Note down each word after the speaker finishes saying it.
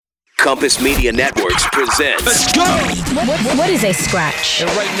Compass Media Networks presents. Let's go! What is a scratch? And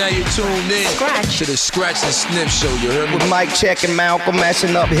right now you're tuned in Scratch. to the Scratch and Sniff Show, you heard me? With Mike Check and Malcolm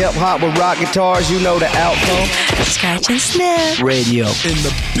mashing up hip-hop with rock guitars, you know the outcome. Scratch and Sniff Radio. In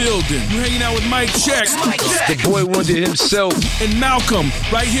the building. You're hanging out with Mike Check. The boy Wonder himself. And Malcolm,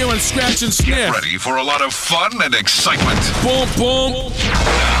 right here on Scratch and Sniff. Get ready for a lot of fun and excitement. Boom, boom.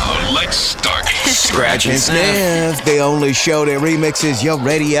 Now, let's start. Scratch and Sniff, the only show that remixes your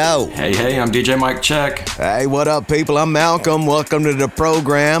radio. Hey, I'm DJ Mike Check. Hey, what up, people? I'm Malcolm. Welcome to the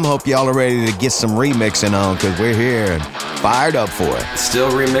program. Hope y'all are ready to get some remixing on, because we're here and fired up for it. Still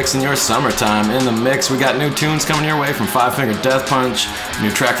remixing your summertime. In the mix, we got new tunes coming your way from Five Finger Death Punch,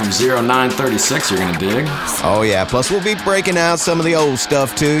 new track from 0936 you're gonna dig. Oh, yeah. Plus, we'll be breaking out some of the old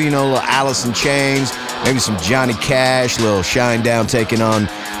stuff, too. You know, a little Alice in Chains, maybe some Johnny Cash, a little Shinedown taking on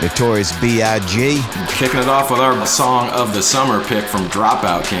Notorious B.I.G. Kicking it off with our song of the summer pick from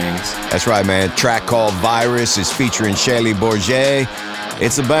Dropout Kings. That's right, man. A track called Virus is featuring Shaylee Bourget.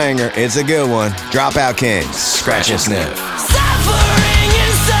 It's a banger. It's a good one. Dropout Kings. Scratch and Sniff. Suffering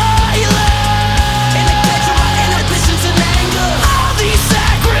in silence, in the catch of my inhibitions and anger. All these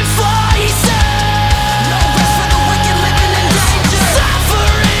sacrifices, no rest for the wicked living in danger.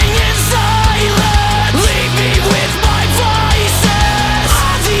 Suffering in silence, leave me with my vices.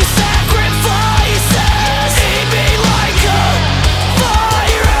 All these sacrifices, eat me like a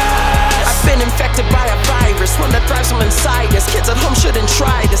virus. I've been infected by a virus, one that thrives from inside us. Kids at home shouldn't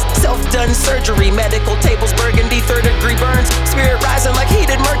try this. Self-done surgery, medical tables, burgundy, third-degree burns, spirit rising like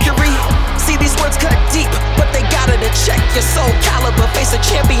heated mercury. See, these words cut deep, but they got it to check your soul caliber. Face a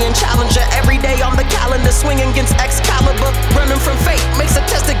champion challenger every day on the calendar, swinging against Excalibur. Running from fate makes a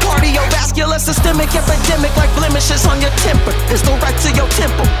tested cardiovascular systemic epidemic like blemishes on your temper. Pistol right to your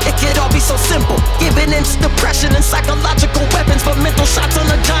temple. It could all be so simple. Giving in to depression and psychological weapons, but mental shots on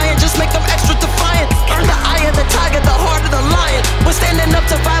a giant just make them extra defiant. Earn the eye of the tiger, the heart of the lion. We're standing up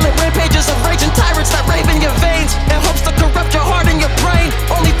to violent rampages of raging tyrants that rave in your veins in hopes to corrupt your heart and your brain.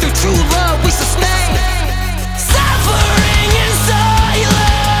 Only through true love we sustain. Suffering in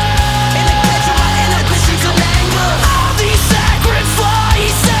silence, in the catch of my inhibitions and anger. All these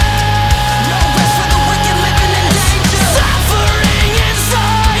sacrifices, no rest for the wicked living in danger. Suffering in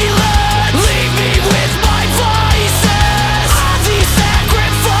silence, leave me with my vices. All these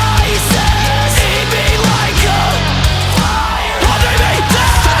sacrifices, eat me like a fire.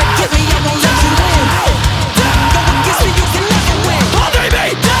 Try to get me, I won't let you in. Go against me, you can never win. Try to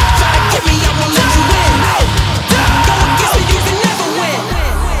get me, I won't let you in. Go against me, you can never win.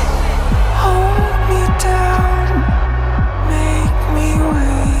 Hold me down, make me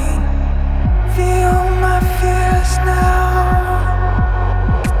wait. Feel my fears now.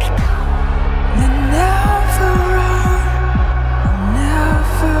 And never run,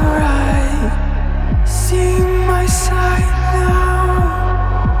 never right. See my sight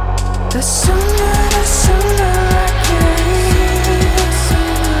now. The sooner I get, the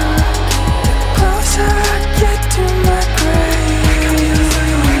closer I get to my grave.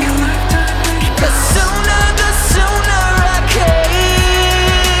 The sooner I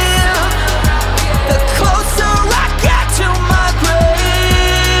came, the closer I get to my grave.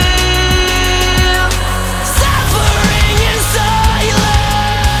 Suffering in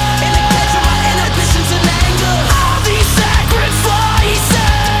silence, in the catch of my inhibitions and anger. All these sacrifices,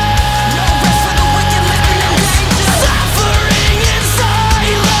 no rest for the wicked living in danger. Suffering in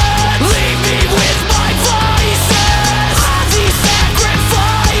silence, leave me with my vices. All these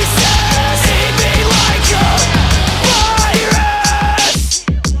sacrifices, eat me like a virus.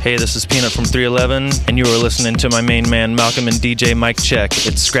 Hey, this is Peanut from 311, and you are listening to my main man, Malcolm and DJ Mike Check.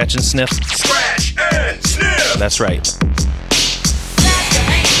 It's Scratch and Sniff. Scratch and sniff. That's right.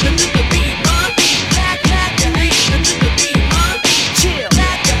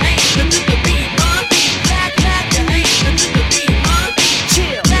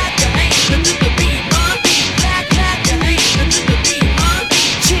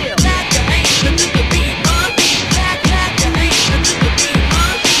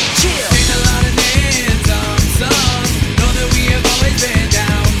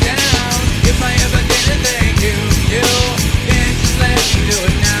 If I ever did a thing to you,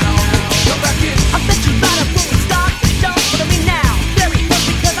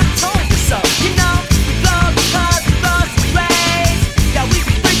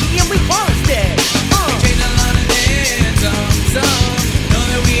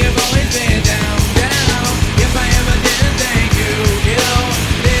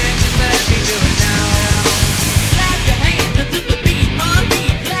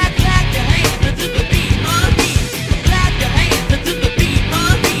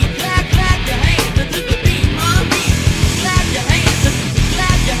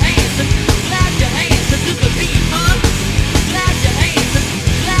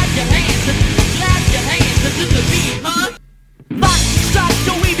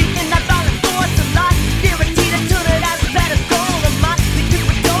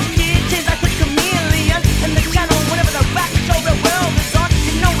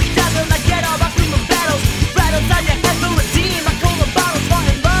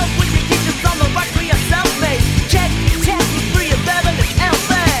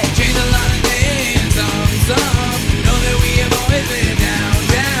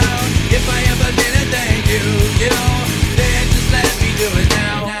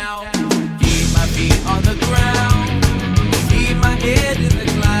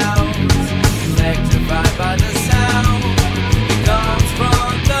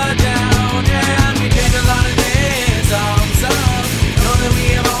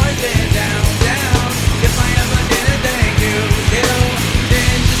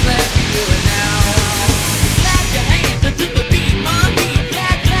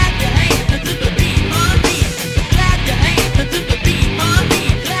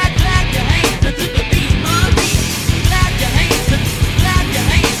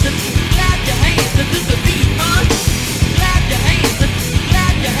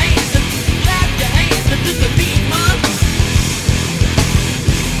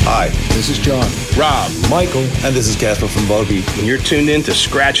 This is John. Rob. Michael. And this is Casper from Volbeat. And you're tuned in to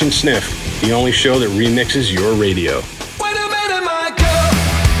Scratch and Sniff, the only show that remixes your radio.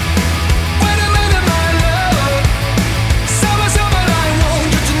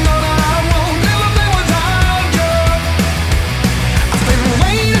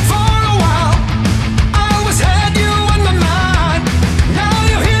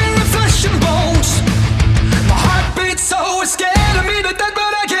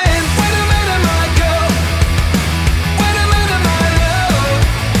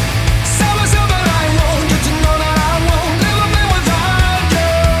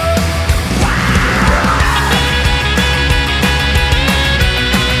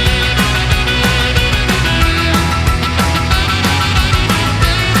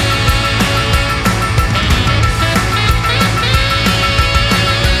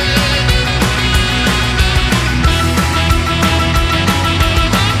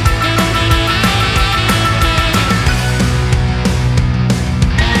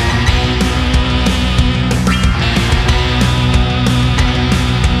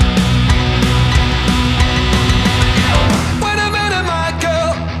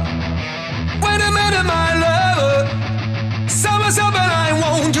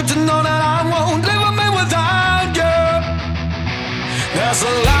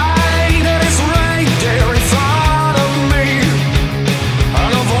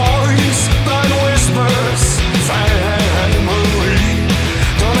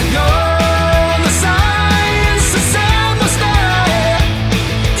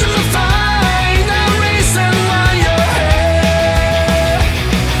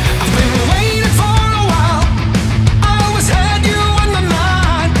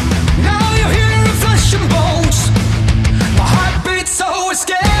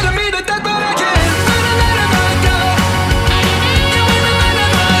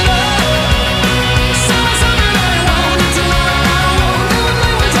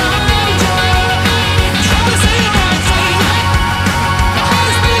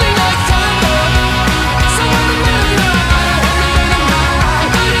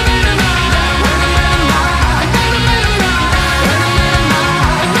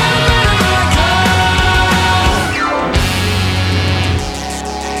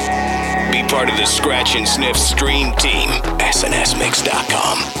 Part of the Scratch and Sniff stream team,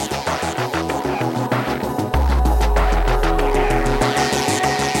 SNSMix.com.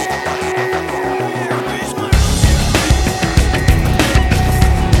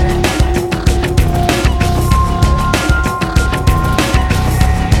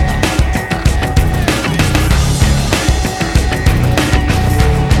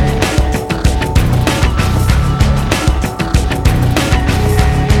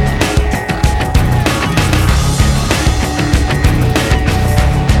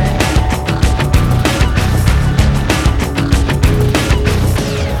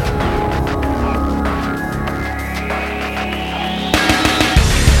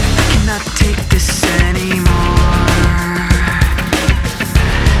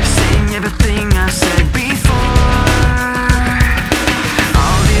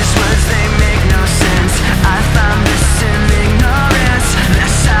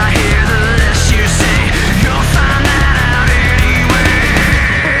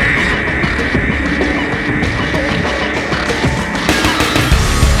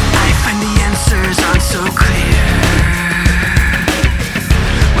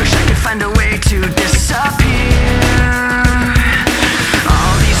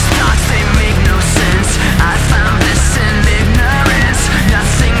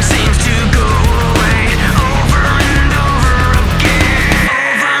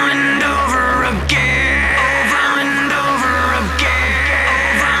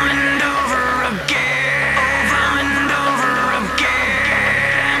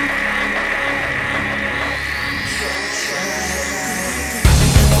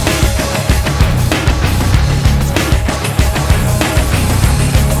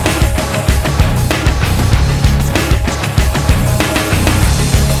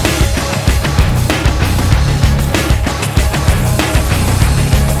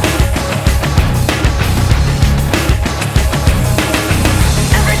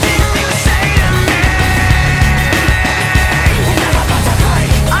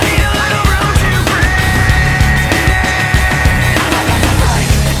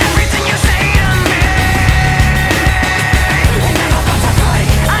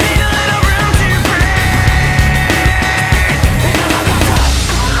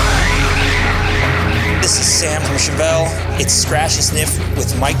 It's Scratch and Sniff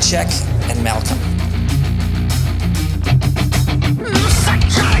with Mike Check and Malcolm.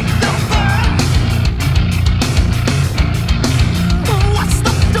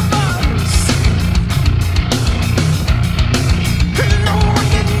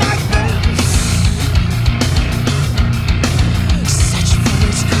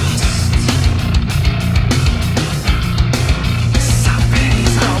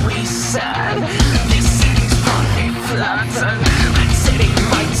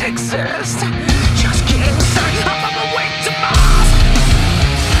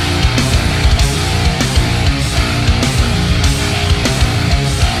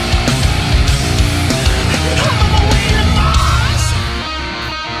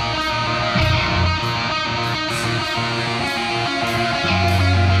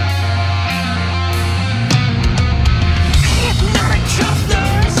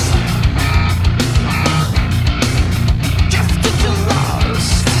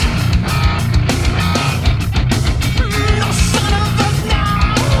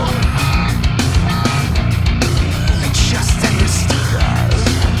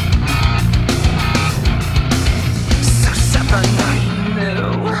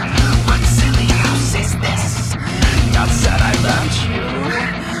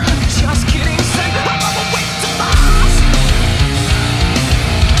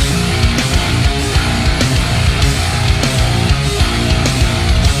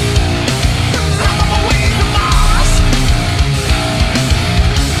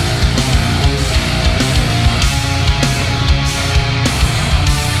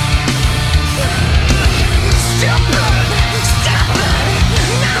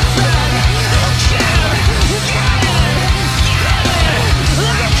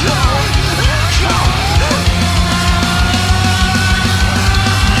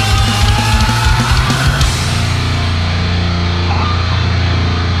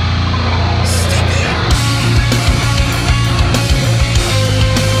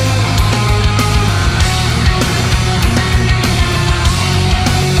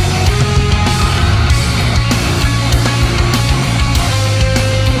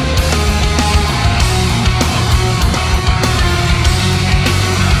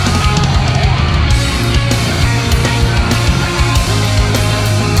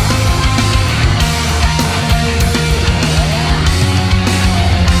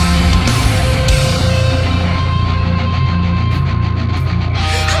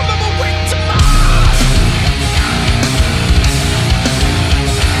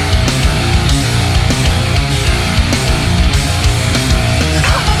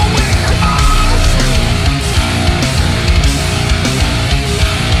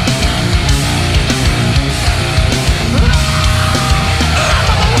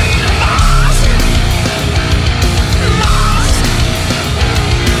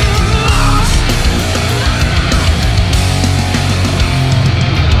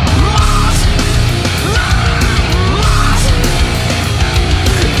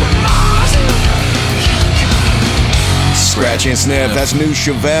 Scratch and Sniff. That's new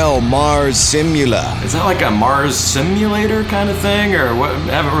Chevelle, Mars Simula. Is that like a Mars simulator kind of thing, or what? I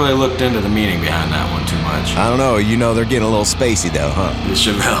haven't really looked into the meaning behind that one too much. I don't know. You know they're getting a little spacey though, huh? The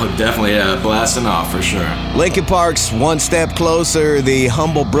Chevelle definitely blasting off for sure. Linkin Park's One Step Closer, the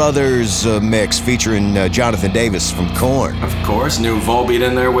Humble Brothers mix featuring Jonathan Davis from Korn. Of course, new Volbeat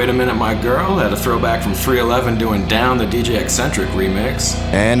in there. Wait a Minute, My Girl. Had a throwback from 311 doing Down, the DJ Eccentric remix.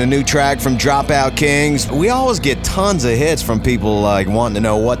 And a new track from Dropout Kings. We always get tons of hits from people like wanting to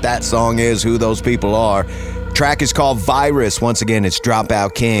know what that song is, who those people are. Track is called Virus. Once again, it's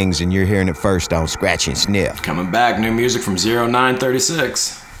Dropout Kings, and you're hearing it first on Scratch and Sniff. Coming back, new music from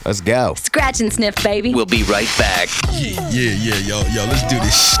 0936. Let's go. Scratch and Sniff, baby. We'll be right back. Yeah, yo, let's do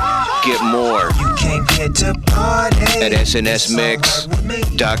this. Get more You can't get to party at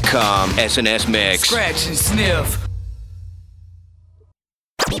snsmix.com. SNS Mix. Scratch and Sniff.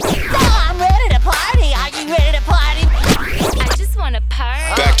 I'm ready to party. Are you ready to party? I just want to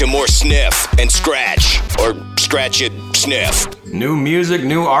party. Back to more Sniff and Scratch, or Scratch it, Sniff. New music,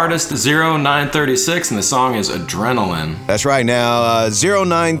 new artist, 0936, and the song is Adrenaline. That's right. Now,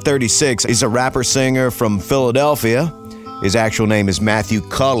 0936 is a rapper-singer from Philadelphia. His actual name is Matthew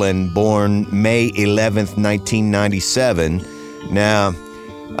Cullen, born May 11th, 1997. Now,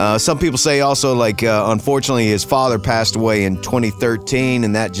 some people say also, unfortunately, his father passed away in 2013,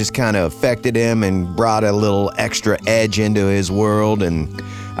 and that just kind of affected him and brought a little extra edge into his world. And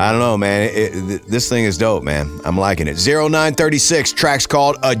I don't know, man. This thing is dope, man. I'm liking it. 0936, track's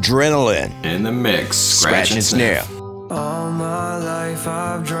called Adrenaline. In the mix, Scratch and Sniff. All my life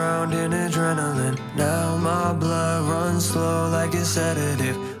I've drowned in adrenaline. Now my blood runs slow like a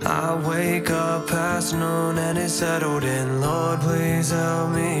sedative. I wake up past noon and it's settled in. Lord, please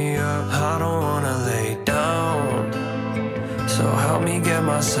help me up. I don't wanna lay down, so help me get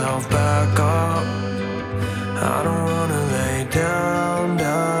myself back up. I don't wanna lay down,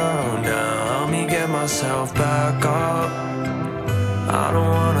 down, down. Help me get myself back up. I don't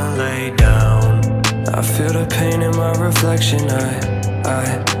wanna lay down. I feel the pain in my reflection. I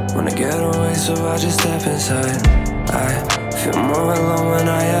wanna get away, so I just step inside. I feel more alone when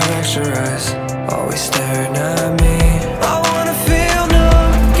I have extra eyes, always staring at me. I wanna feel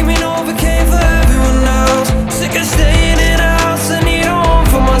numb, give me Novocaine for everyone else. Sick of staying in a house, I need a home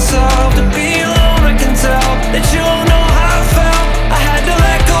for myself. To be alone, I can tell that you don't know how I felt. I had to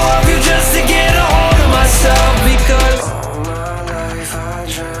let go of you just to get a hold of myself. Because all my life I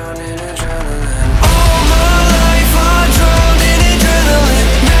drowned in adrenaline. All my life I drowned in adrenaline.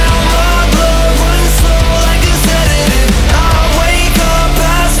 Now my blood runs slow like a sedative. I wake up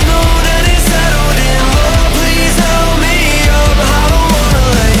past noon and it's settled in. Lord, please help me up. I don't wanna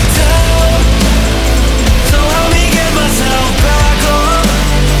lay down, so help me get myself back up.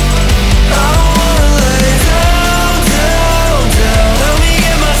 I don't wanna lay down, down, down. Help me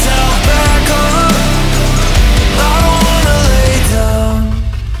get myself back up. I don't wanna lay down.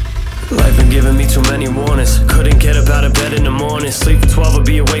 Life been giving me too many warnings. Couldn't get up out of bed in the morning. Sleep for 12 or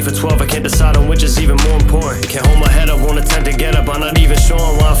be awake for 12. I can't decide on which is even more important. Can't hold my head up, won't attempt to get up. I'm not even sure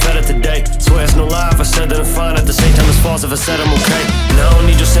on why I'm fed it today. Swear it's no lie if I said that I'm fine. At the same time it's false if I said I'm okay. And I don't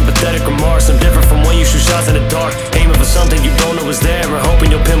need your sympathetic remarks. I'm different from when you shoot shots in the dark, aiming for something you don't know is there, and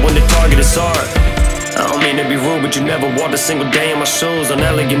hoping you'll pinpoint the target is hard. I don't mean to be rude, but you never walked a single day in my shoes. Don't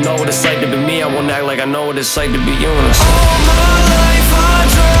act like you know what it's like to be me. I won't act like I know what it's like to be you. All my life I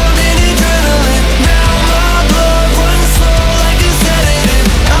drowned in adrenaline. Now my blood runs slow like a sedative.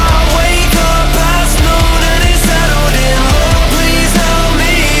 I wake up past noon and it's settled in. Lord, please help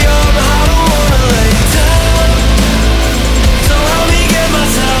me up. I don't wanna lay down, so help me get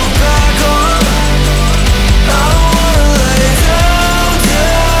myself back up. I don't wanna lay down,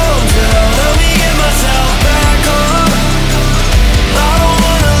 down, down. Help me get myself back up. I don't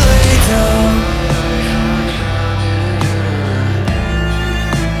wanna lay down. I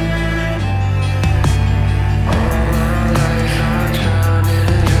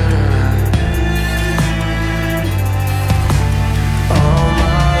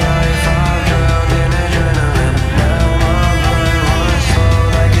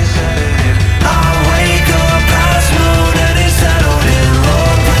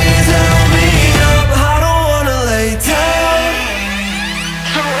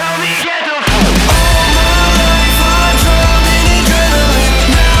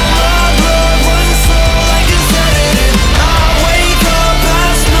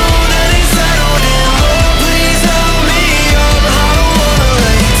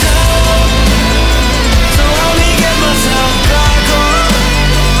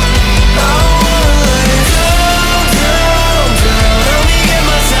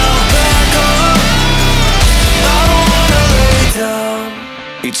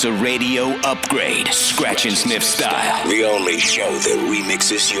Scratch and Sniff style. The only show that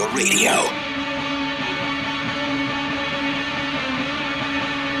remixes your radio.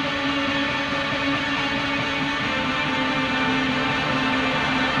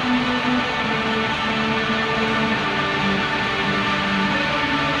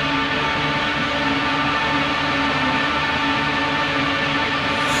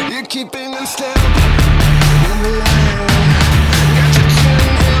 You're keeping in step in the line. Got your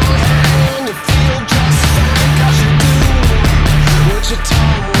chin held high and you feel just fine 'cause you do what you're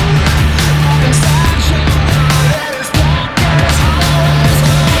told. But inside your heart and it's black and it's always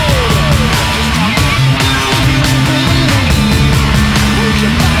cold. Just how deep do you believe? Will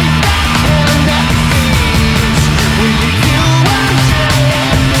you bite back when that feeds? Will you do until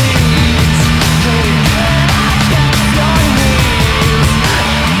it bleeds? Can you get up off your knees?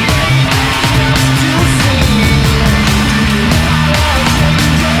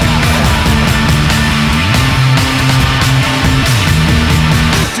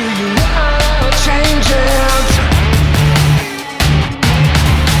 Do you wanna change it?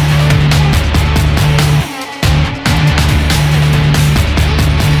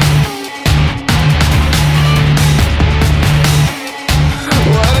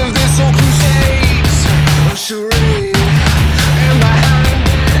 What if this whole crusade's a charade? And behind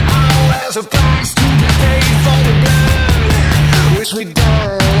it all there's a price to be paid for the blood, which we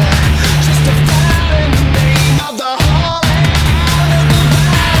done, justified in the name of the holy and the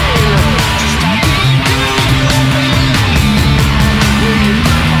divine. Just how deep do you believe? Will you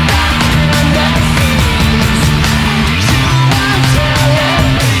bite back when that feeds? You until it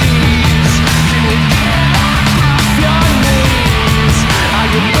bleeds. Can you get up off your knees? Are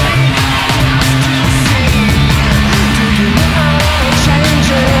you brave enough to see? Do you wanna change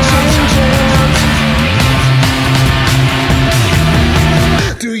it?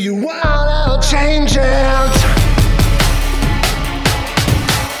 Do you wanna change it?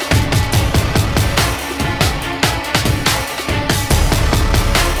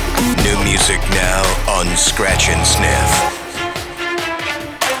 New music now on Scratch and Sniff.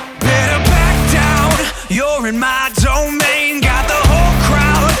 Better back down, you're in my domain. Got the whole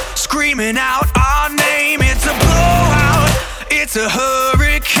crowd screaming out our name. It's a blowout, it's a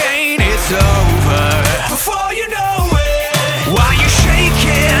hurricane. It's over before you know it. Why you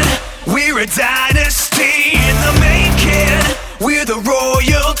shaking? We're a dynasty in the making. We're the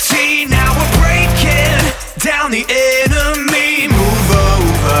royalty. Now we're breaking down the enemy. Move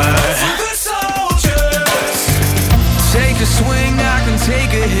over for the soldiers. Take a swing, I can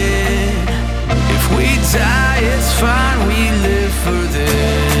take a hit. If we die, it's fine. We live for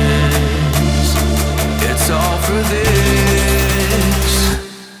this. It's all for this.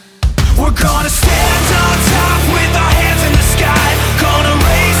 We're gonna stand on top with our hands in the sky. Gonna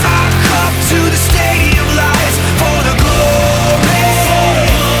raise our cup to the stadium lights for the glory.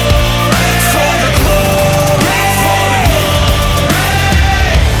 For the glory.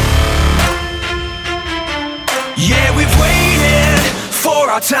 Yeah, we've waited for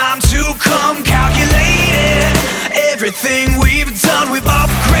our time to come. Calculated everything we've done, we've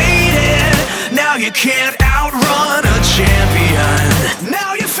upgraded. Now you can't outrun a champion.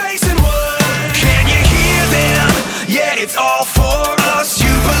 Now you're facing what? Can you hear them? Yeah, it's all for us.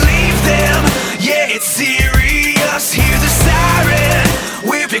 You believe them? Yeah, it's serious. Hear the siren.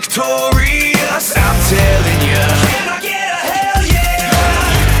 We're victorious. I'm telling you. Can I get a hell yeah?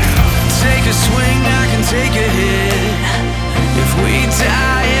 Take a swing, I can take a hit. If we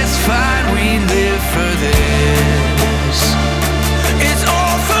die, it's fine. We live for this. It's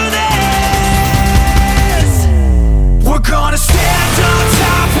all for this. We're gonna stand on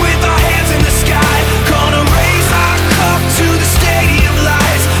top with our hands in the sky. Gonna raise our cup to the stadium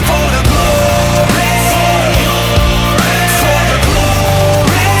lights for the glory. For the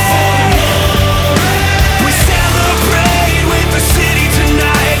glory.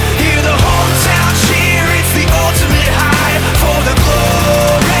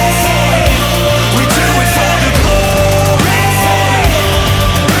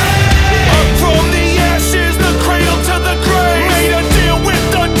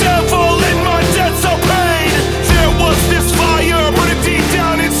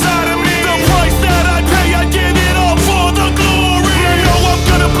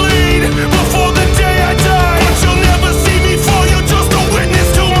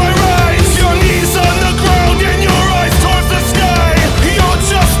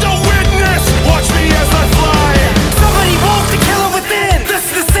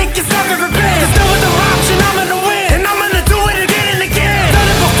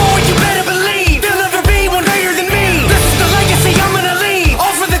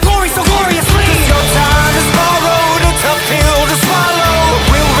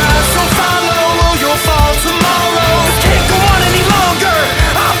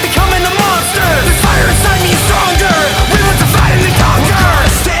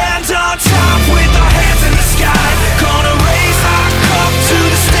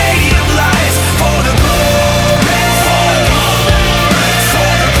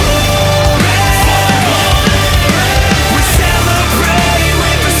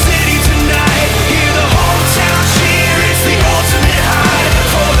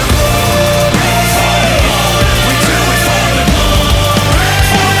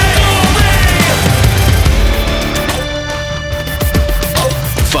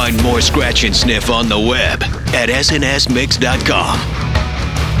 more Scratch and Sniff on the web at snsmix.com.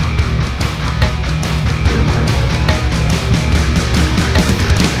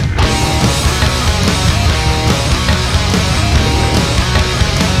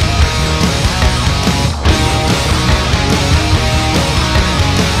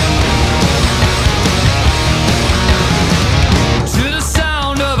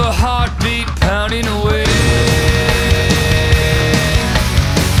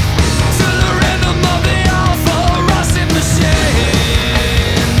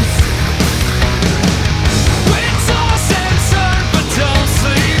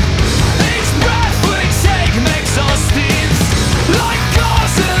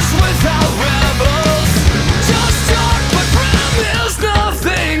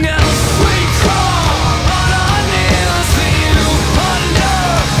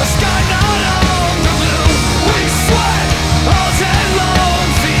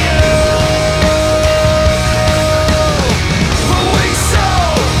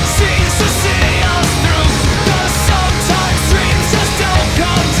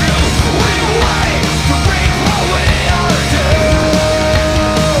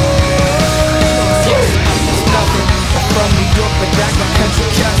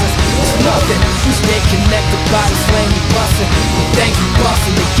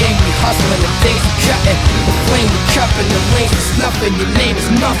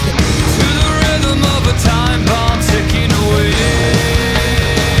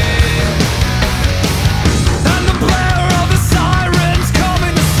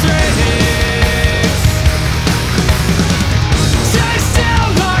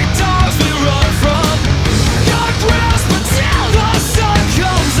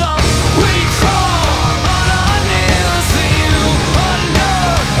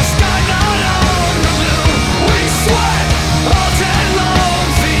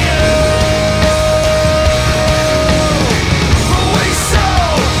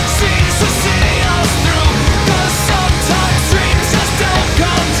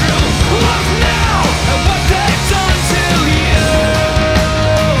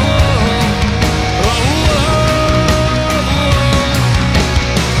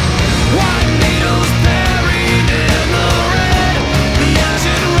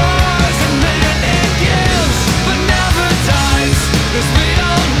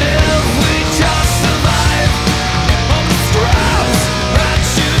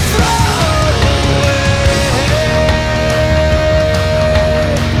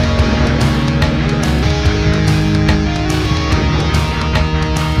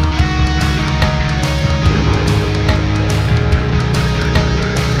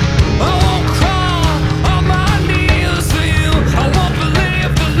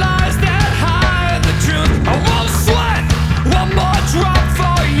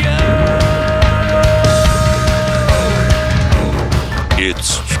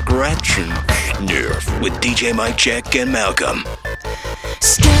 DJ Mike Check and Malcolm.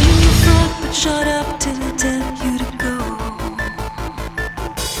 Stand in the front, but shut up till I tell you to go.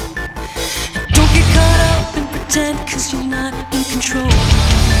 Don't get caught up and pretend, cause you're not in control.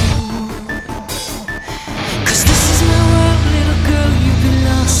 Cause this is my world, little girl, you've been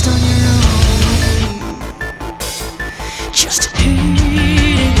lost on your own. Just hating,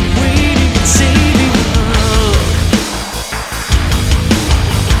 waiting, and saving love.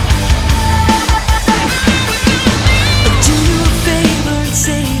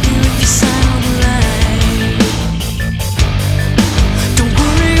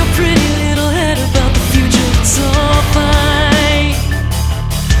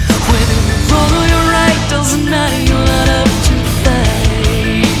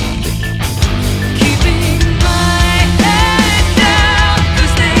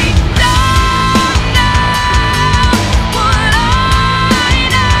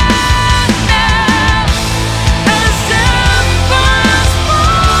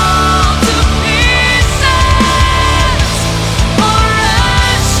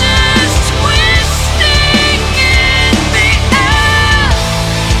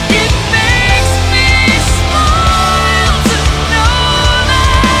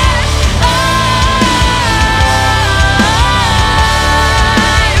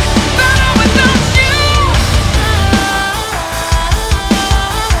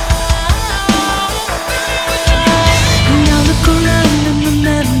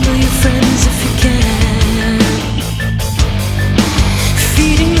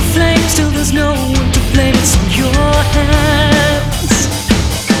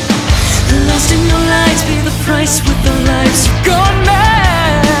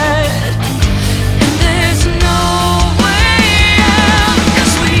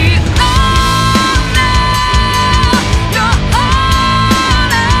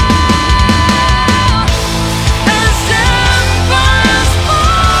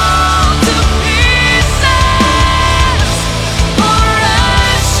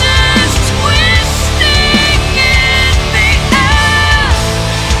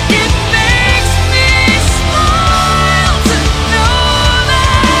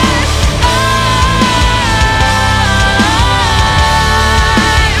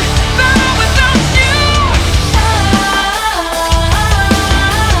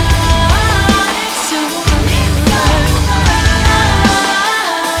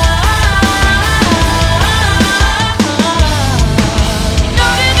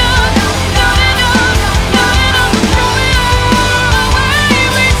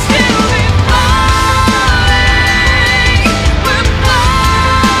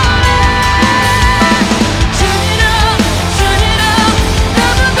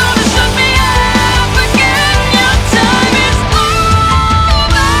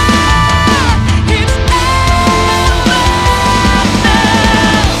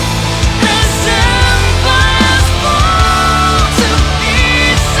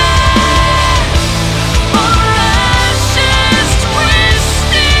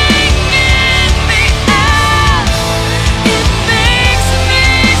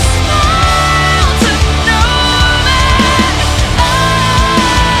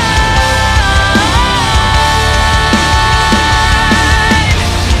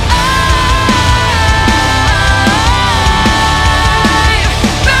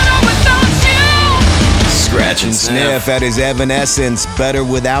 Scratch and Sniff. That is Evanescence, Better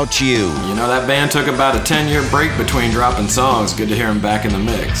Without You. You know, that band took about a 10-year break between dropping songs. Good to hear them back in the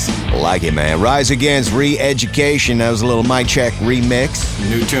mix. Like it, man. Rise Against Re-Education. That was a little Mic Check remix.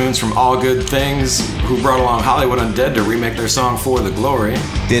 New tunes from All Good Things, who brought along Hollywood Undead to remake their song For the Glory.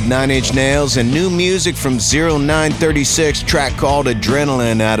 Did 9 Inch Nails, and new music from 0936, track called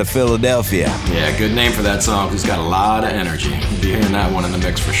Adrenaline out of Philadelphia. Yeah, good name for that song. It's got a lot of energy. You'll be hearing that one in the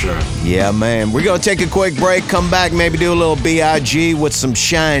mix for sure. Yeah, man. We're going to take a quick break, come back, maybe do a little B.I.G. with some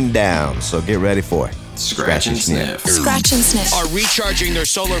Shine Down. So get ready for it. Scratch and Sniff. Scratch and Sniff are recharging their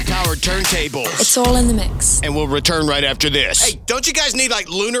solar-powered turntables. It's all in the mix. And we'll return right after this. Hey, don't you guys need, like,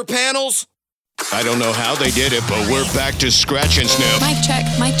 lunar panels? I don't know how they did it, but we're back to Scratch and Sniff. Mic check,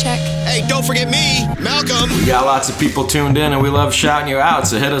 mic check. Hey, don't forget me, Malcolm. We got lots of people tuned in, and we love shouting you out,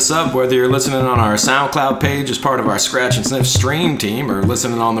 so hit us up, whether you're listening on our SoundCloud page as part of our Scratch and Sniff stream team, or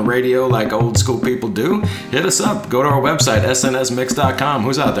listening on the radio like old school people do. Hit us up. Go to our website, snsmix.com.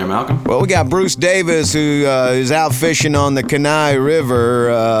 Who's out there, Malcolm? Well, we got Bruce Davis, who is out fishing on the Kenai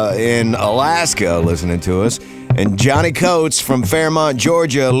River in Alaska, listening to us. And Johnny Coates from Fairmont,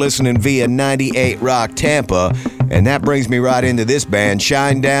 Georgia, listening via 98 Rock Tampa. And that brings me right into this band,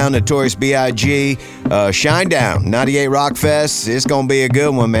 Shine Down, Notorious B.I.G. Shine Down, 98 Rock Fest. It's going to be a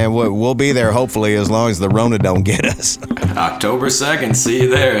good one, man. We'll be there, hopefully, as long as the Rona don't get us. October 2nd, see you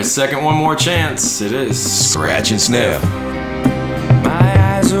there. Second one more chance. It is Scratch and Sniff.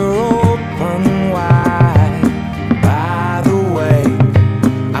 My eyes are open wide. By the way,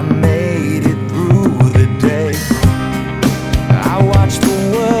 I made it through the day. I watched the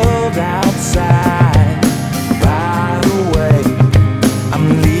world outside. By the way,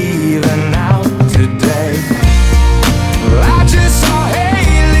 I'm leaving out today. I just saw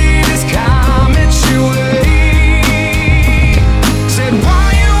Haley's comment your way. Said, why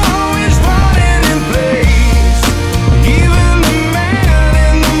you always running in place? You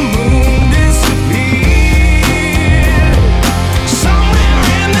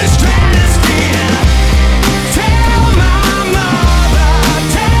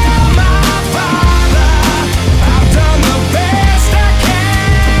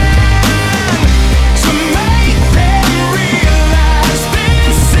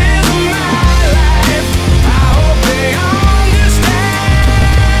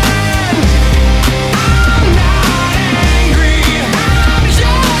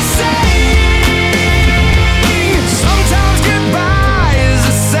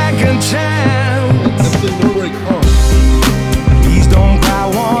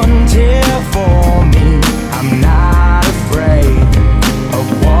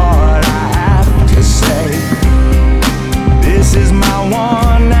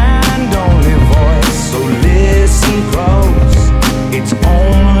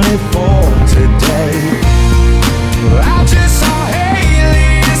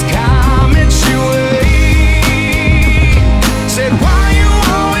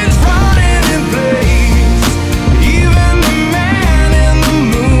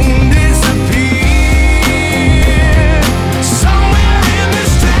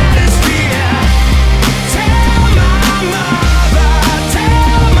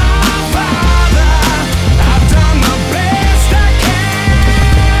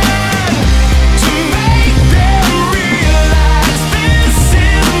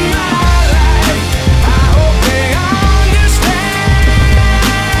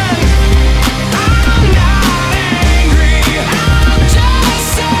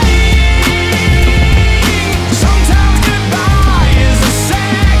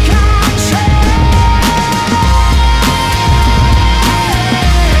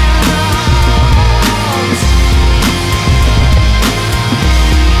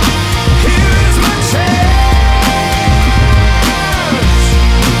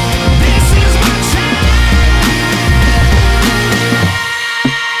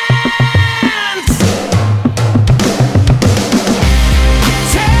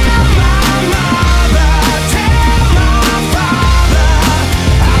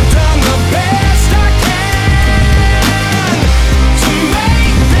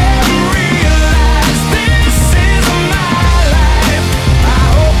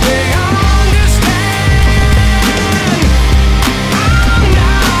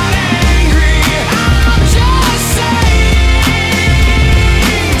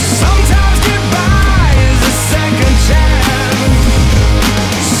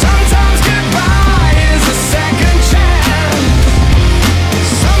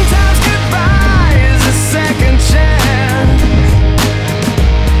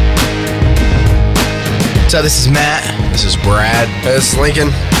What's up? This is Matt. This is Brad. This is Lincoln.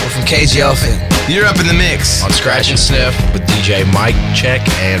 We're from Cage Elephant. You're up in the mix on Scratch and Sniff with DJ Mike Check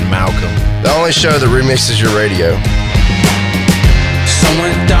and Malcolm. The only show that remixes your radio. Sun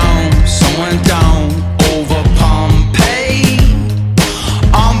went down over Pompeii.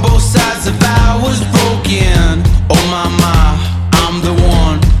 On both sides the vow was broken. Oh my, I'm the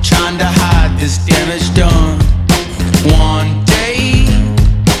one trying to hide this damage done. One day,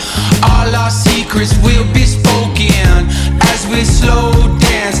 all our secrets will be spoken. As we slow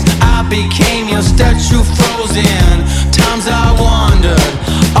dance, I became your statue frozen. Times I wondered,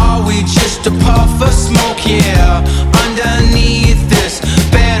 are we just a puff of smoke? Yeah, underneath this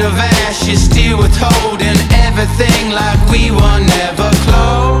bed of ashes, still withholding everything like we were never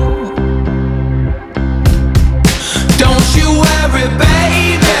close. Don't you worry,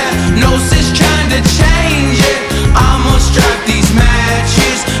 baby, no sense trying to change it. I'ma strike these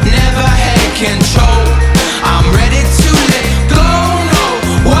matches, never had control. I'm ready to let go, no,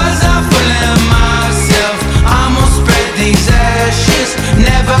 was I fooling myself? I'ma spread these ashes,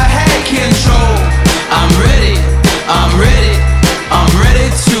 never had control. I'm ready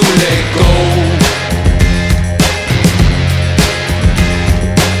to let go.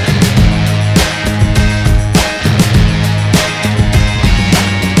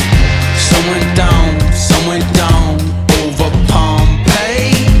 Sun went down over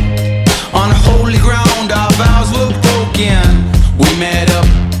Pompeii. On holy ground, our vows were broken. We met up,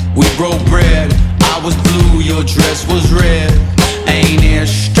 we broke bread. I was blue, your dress was red. Ain't it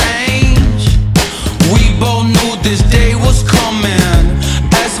strange? We both knew this day was coming.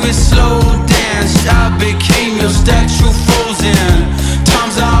 As we slow danced, I became your statue frozen.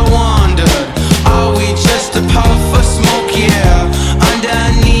 Times I wondered, are we just a puff of smoke? Yeah,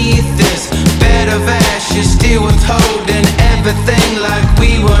 underneath this bed of ashes, still withholding everything like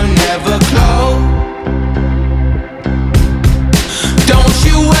we were never close. Don't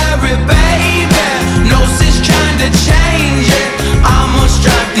you worry, baby, no sense trying to change it. I'ma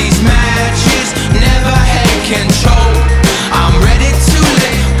strike these matches, never had control. I'm ready to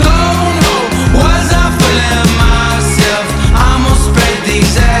let go, no, was I fooling myself? I'ma spread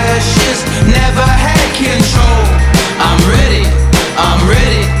these ashes, never had control. I'm ready to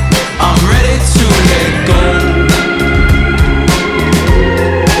let go.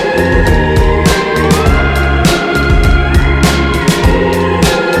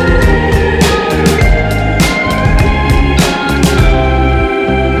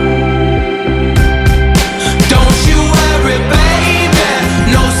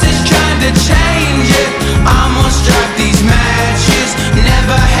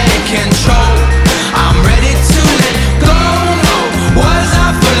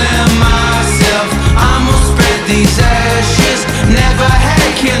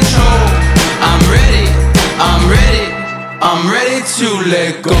 I'm ready to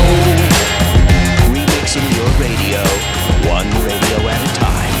let go. Remixing your radio, one radio at a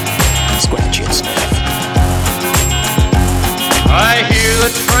time. Scratch and Sniff. I hear the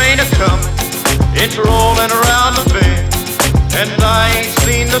train a-comin', it's rolling around the bend, and I ain't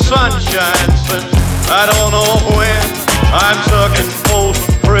seen the sunshine since I don't know when. I'm stuck in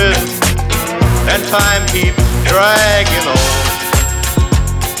Folsom Prison, and time keeps dragging on.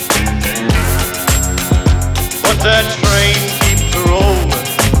 But that train keeps rolling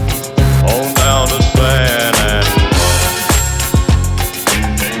on down to San Antonio.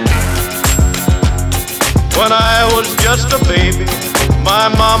 When I was just a baby, my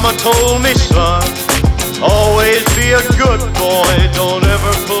mama told me, son, always be a good boy, don't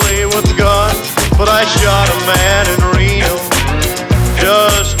ever play with guns. But I shot a man in Reno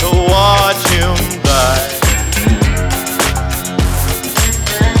just to watch him die.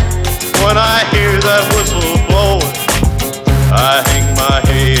 When I hear that whistle blowing, I hang my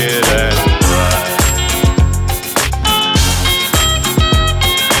head and cry.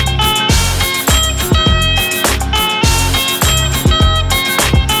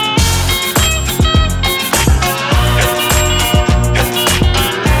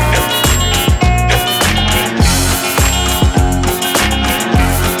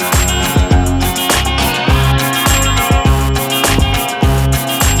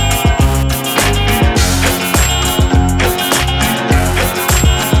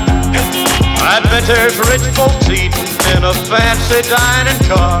 There's rich folks eating in a fancy dining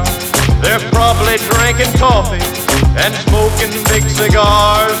car. They're probably drinking coffee and smoking big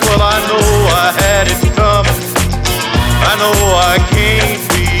cigars. Well, I know I had it coming. I know I can't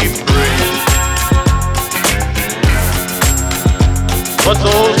be free. But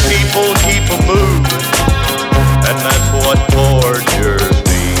those people keep a moving, and that's what tortures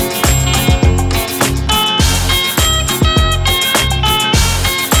me.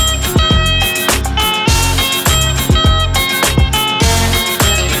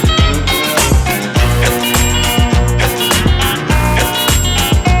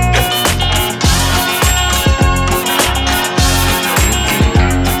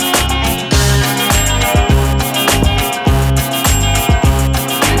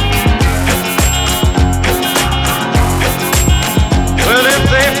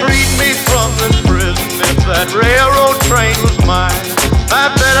 that railroad train was mine, I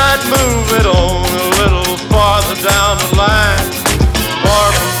bet I'd move it on a little farther down the line.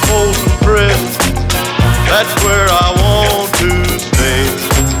 Far from Folsom Prison, that's where I want to stay.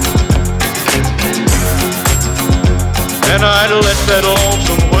 And I'd let that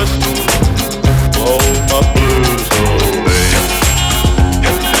lonesome whistle blow my blues away.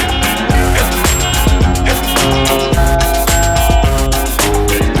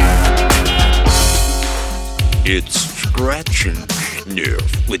 It's Scratch and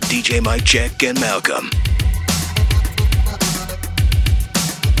Sniff with DJ Mike Check and Malcolm.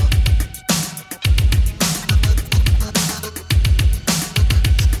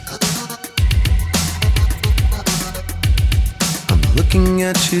 I'm looking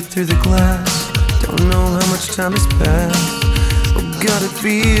at you through the glass. Don't know how much time has passed. Oh God, it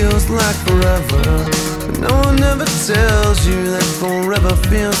feels like forever. But no one ever tells you that forever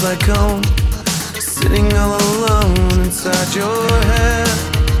feels like home. Sitting all alone inside your head.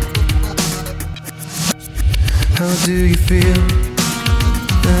 How do you feel?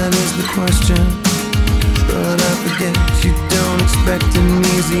 That is the question. But I forget you don't expect an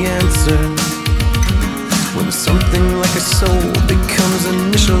easy answer. When something like a soul becomes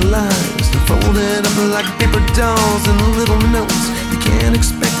initialized and folded up like paper dolls and little notes, you can't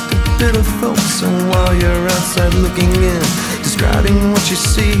expect a bit of folks. So while you're outside looking in, describing what you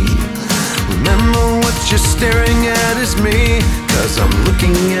see, remember what you're staring at is me. Cause I'm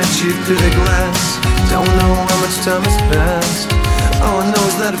looking at you through the glass. Don't know how much time has passed. All I know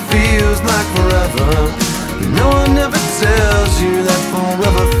is that it feels like forever. No one ever tells you that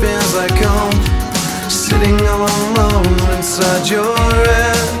forever feels like home. Sitting all alone inside your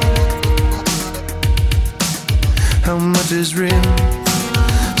head. How much is real?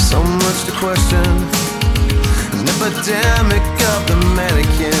 So much to question. An epidemic of the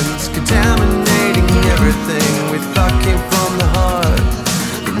mannequins, contaminating everything we thought came from the heart,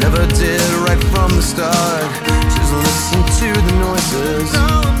 but never did right from the start. Just listen to the noises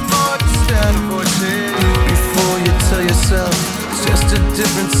before you tell yourself it's just a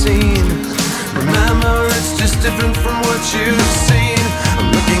different scene. Remember, it's just different from what you've seen.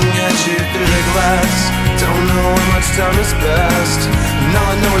 I'm looking at you through the glass. Don't know how much time has passed. And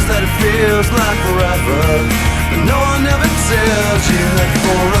all I know is that it feels like forever. But no one ever tells you that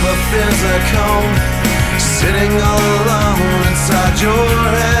forever feels like home. Sitting all alone inside your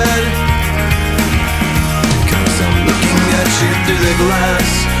head. Cause I'm looking at you through the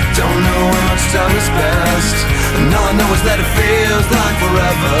glass. Don't know how much time has passed. And all I know is that it feels like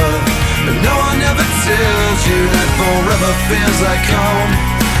forever. But no one ever tells you that forever feels like home.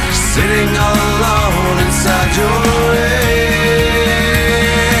 Sitting all alone inside your head.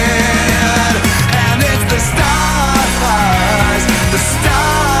 And it's the stars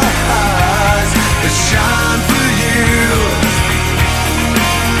that shine for you.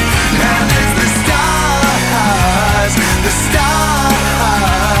 And it's the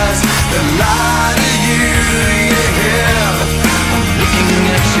stars that lie to you, yeah. I'm looking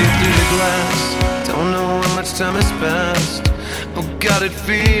at you through the glass. Don't know how much time has passed. Oh God, it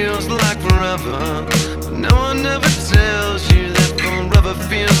feels like forever. But no one ever tells you that forever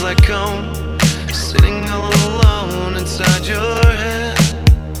feels like home. Sitting all alone inside your head.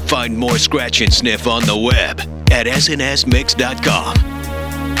 Find more Scratch and Sniff on the web at snsmix.com.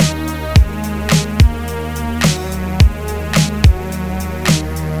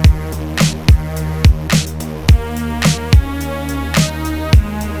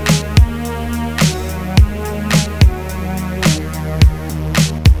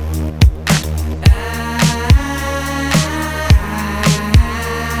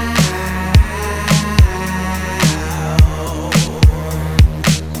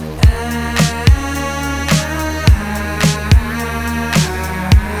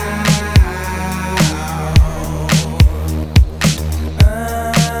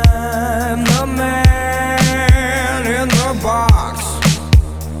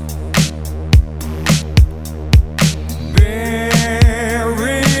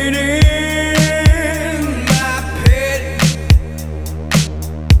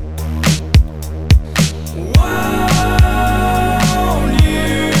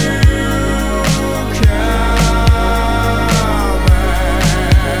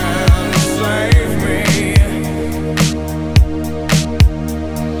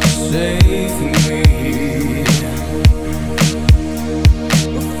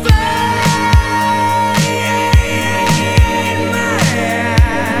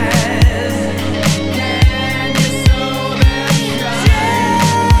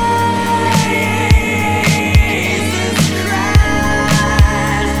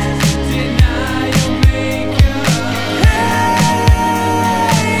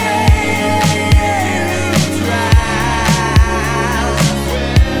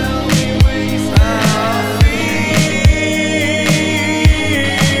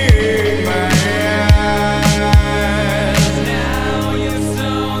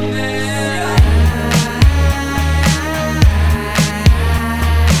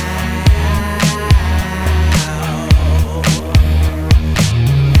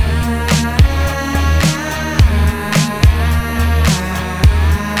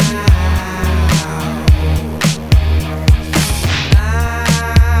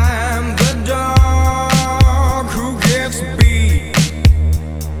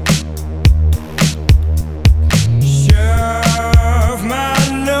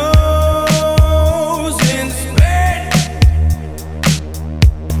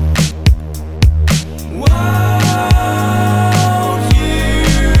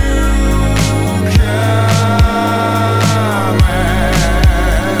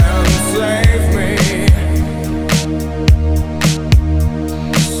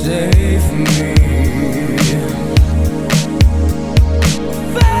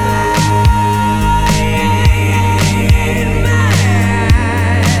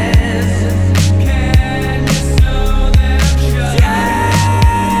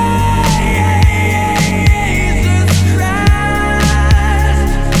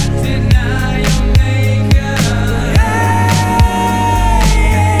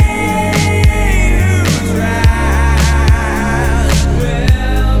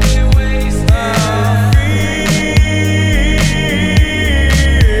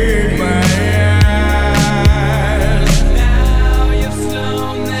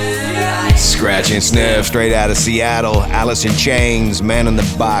 Scratch and Sniff, straight out of Seattle. Alice in Chains, Man in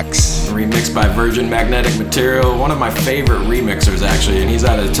the Box. Remixed by Virgin Magnetic Material, one of my favorite remixers actually, and he's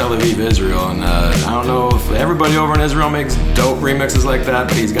out of Tel Aviv, Israel. And I don't know if everybody over in Israel makes dope remixes like that,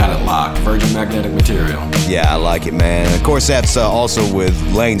 but he's got it locked. Virgin Magnetic Material. Yeah, I like it, man. Of course, that's also with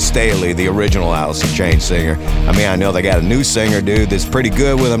Lane Staley, the original Alice in Chains singer. I mean, I know they got a new singer, dude, that's pretty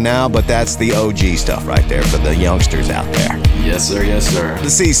good with them now, but that's the OG stuff right there for the youngsters out there. Yes, sir. Yes, sir.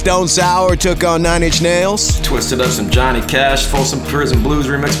 Let's see, Stone Sour took on Nine Inch Nails. Twisted up some Johnny Cash, Folsom Prison Blues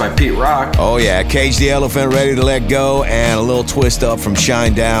remixed by Pete Rock. Oh yeah, Cage the Elephant, Ready to Let Go, and a little twist up from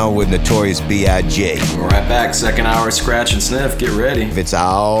Shine Down with Notorious B.I.G. We're right back, second hour Scratch and Sniff. Get ready. It's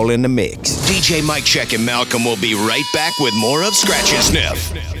all in the mix. DJ Mike Check and Malcolm will be right back with more of Scratch and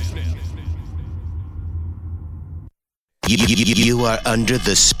Sniff. You are under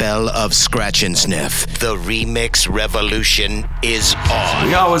the spell of Scratch and Sniff. The remix revolution is on.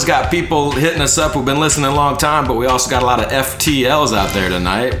 We always got people hitting us up who've been listening a long time, but we also got a lot of FTLs out there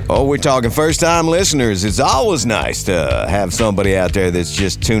tonight. Oh, we're talking first-time listeners. It's always nice to have somebody out there that's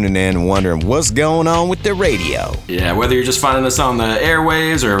just tuning in and wondering what's going on with the radio. Yeah, whether you're just finding us on the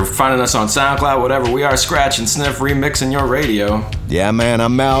airwaves or finding us on SoundCloud, whatever, we are Scratch and Sniff remixing your radio. Yeah, man,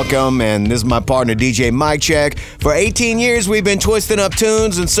 I'm Malcolm, and this is my partner, DJ Mike Check. For 18 years, we've been twisting up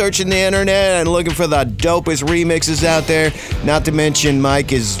tunes and searching the internet and looking for the dopest remixes out there. Not to mention,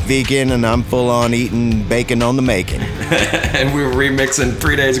 Mike is vegan, and I'm full-on eating bacon on the making. And we're remixing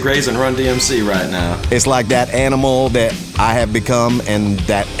 3 Days Grace and Run DMC right now. It's like that animal that I have become and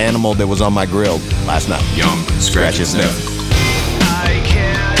that animal that was on my grill last night. Yum. Scratch and Sniff.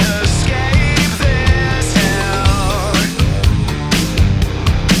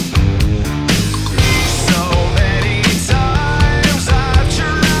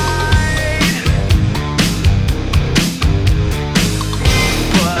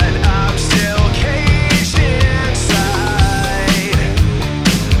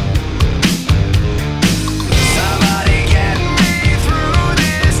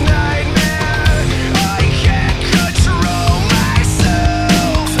 Control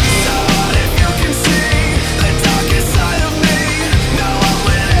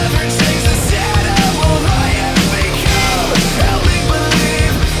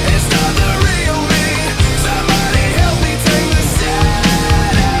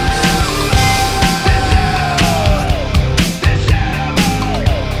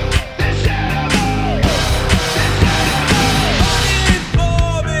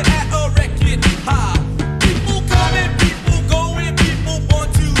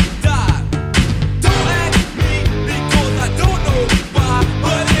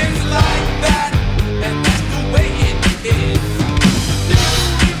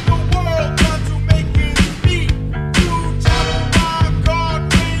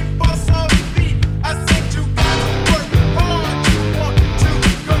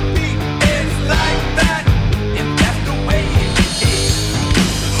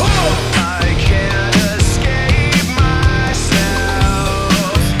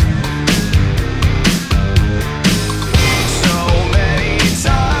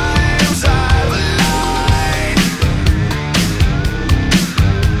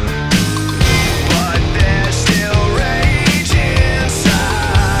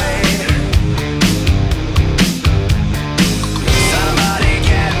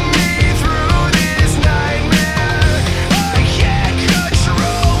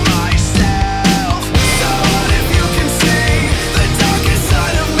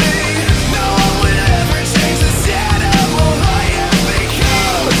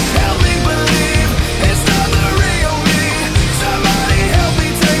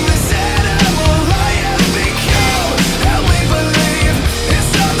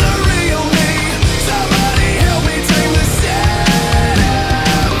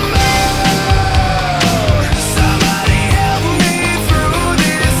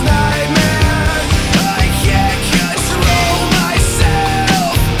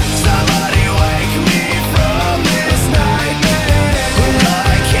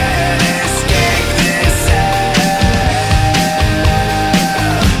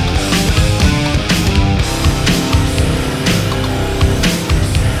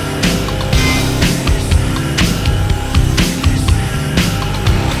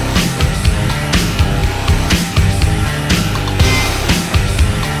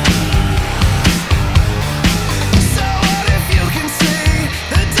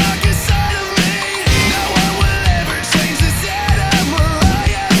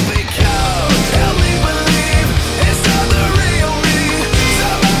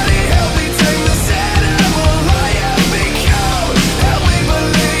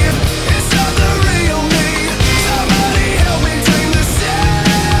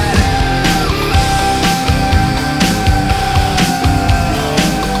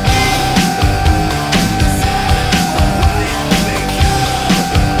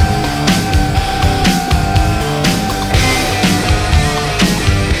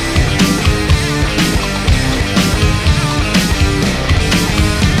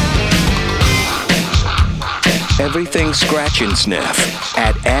Everything Scratch and Sniff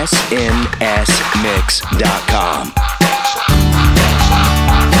at snsmix.com.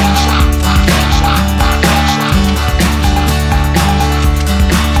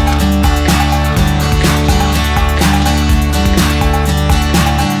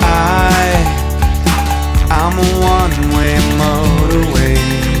 I'm a one-way motorway.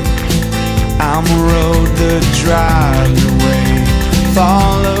 I'm a road that drives away,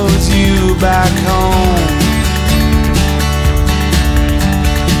 follows you back home.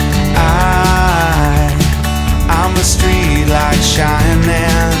 I'm a street light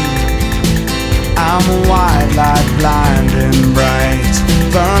shining. I'm a white light blinding bright,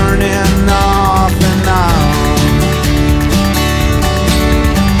 burning off and on.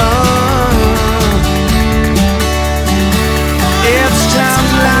 It's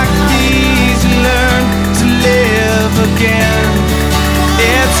times like these you learn to live again.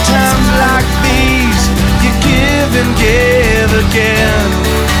 It's times like these you give and give again.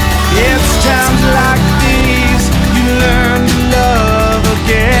 It's times like these you learn to love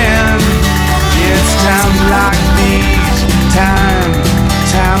again. It's times like these,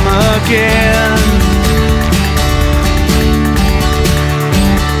 time again.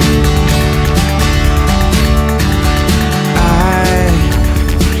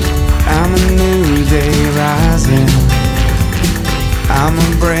 I'm a new day rising. I'm a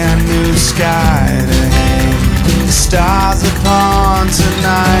brand new sky to hang the stars upon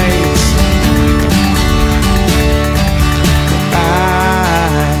tonight.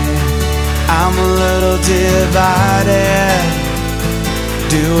 I'm a little divided.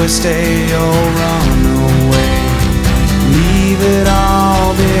 Do I stay or run away? Leave it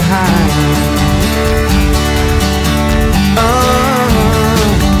all behind.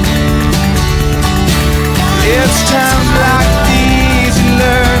 It's times like these you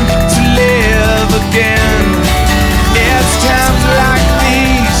learn to live again. It's times like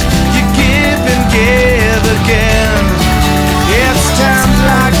these you give and give again. It's times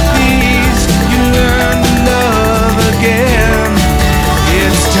like these you learn to love again.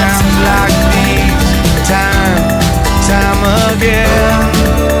 It's times like these, time again.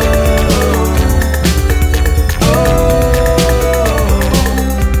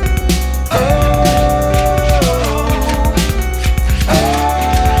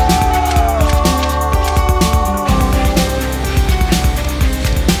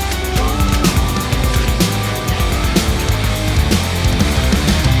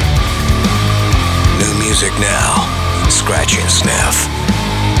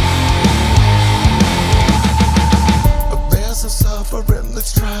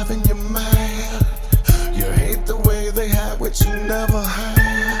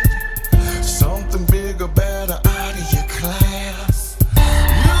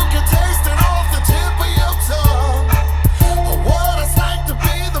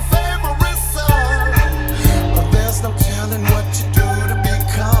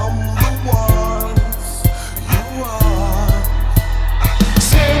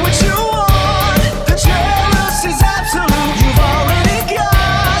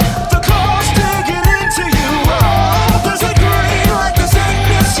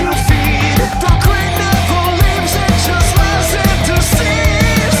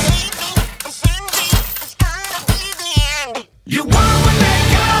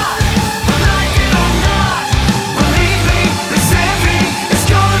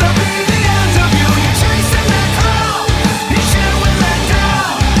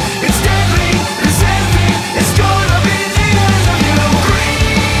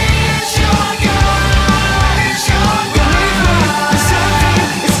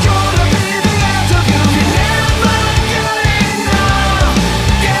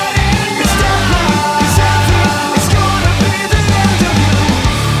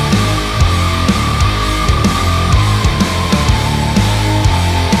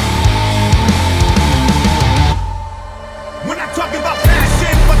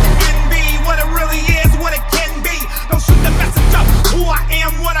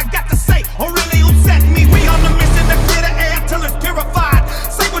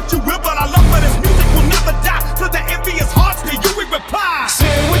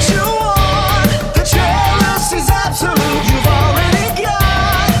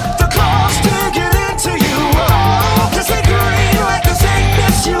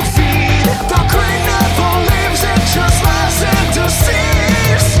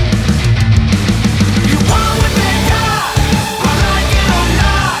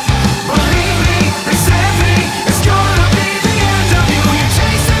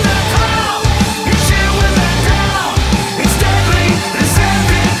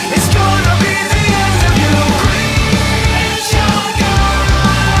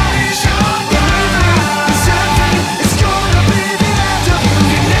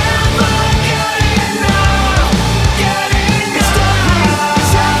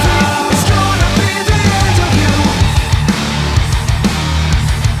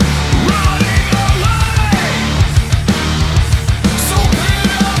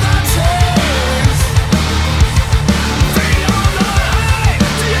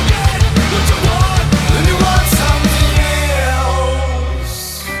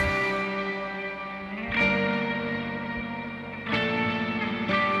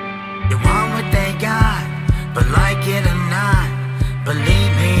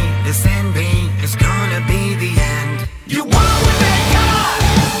 this ending is gonna be the end. You walk with that God,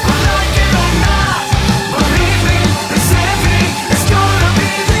 I like it or not. Believe me, this ending is gonna be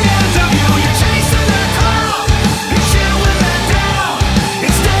the end of you. You're chasing that cloud, you chill with that doubt.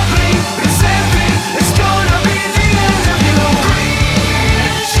 It's deadly, this ending is gonna be the end of you.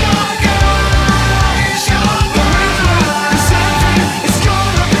 It's your God, it's your God. This ending is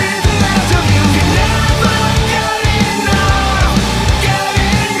gonna be the end of you. You never get enough, get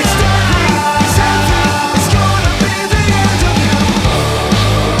enough. It's deadly, this ending is gonna be the end of you.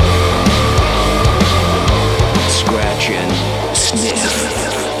 Scratch and sniff.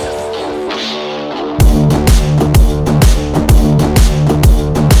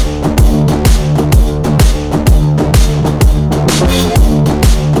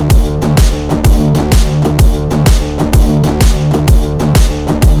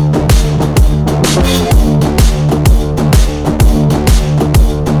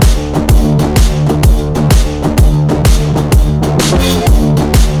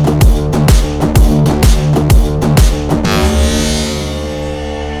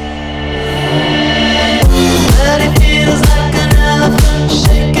 But it feels like an elephant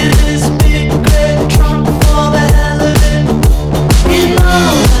shaking his big great trunk for the hell of it. You know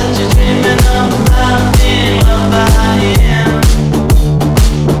that you're dreaming about being loved by him.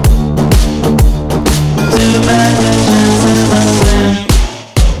 Too bad your chances are slim.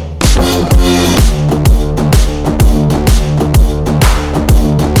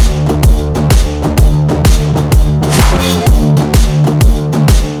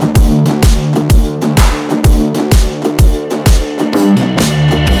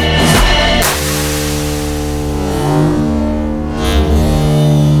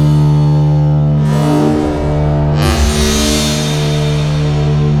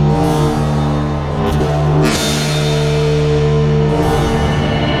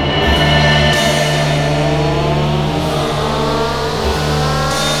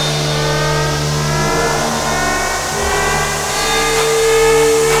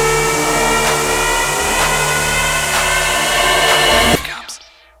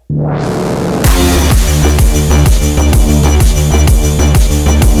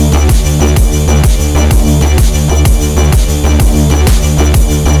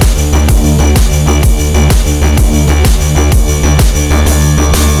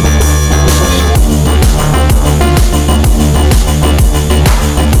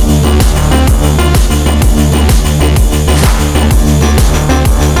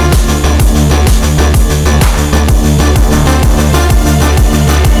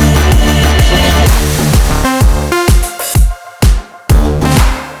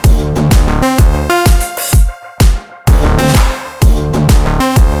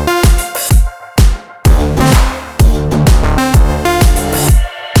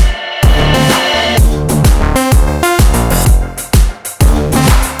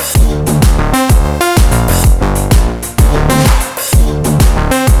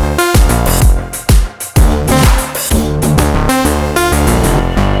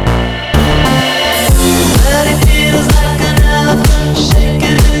 But it feels like an elephant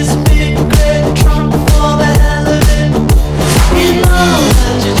shaking his big great trunk for the hell of it. You know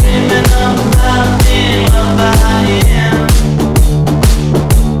that you're dreaming about being loved by him.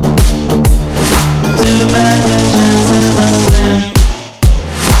 Too bad your chances are slim.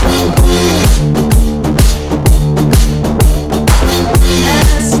 And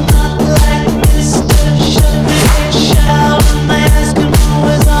it's not like Mr. Shut Shout when they ask him who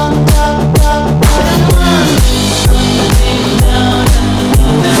is on top.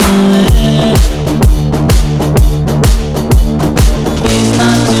 He's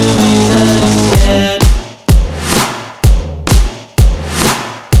not too easily scared.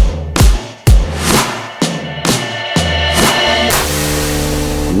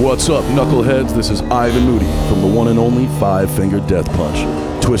 What's up, knuckleheads? This is Ivan Moody from the one and only Five Finger Death Punch,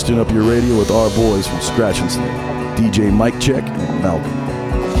 twisting up your radio with our boys from Scratch and Sniff, DJ Mike Check and Malcolm.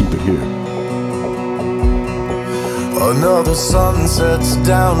 Keep it here. Another sun sets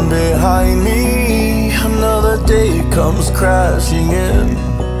down behind me. Another day comes crashing in.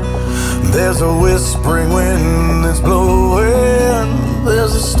 There's a whispering wind that's blowing.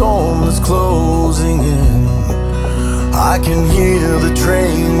 There's a storm that's closing in. I can hear the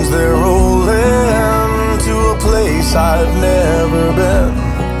trains, they're rolling to a place I've never been.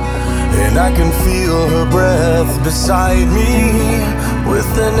 And I can feel her breath beside me with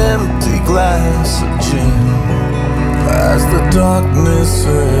an empty glass of gin. As the darkness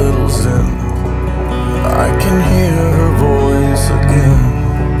settles in, I can hear her voice again.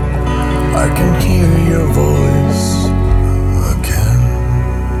 I can hear your voice again.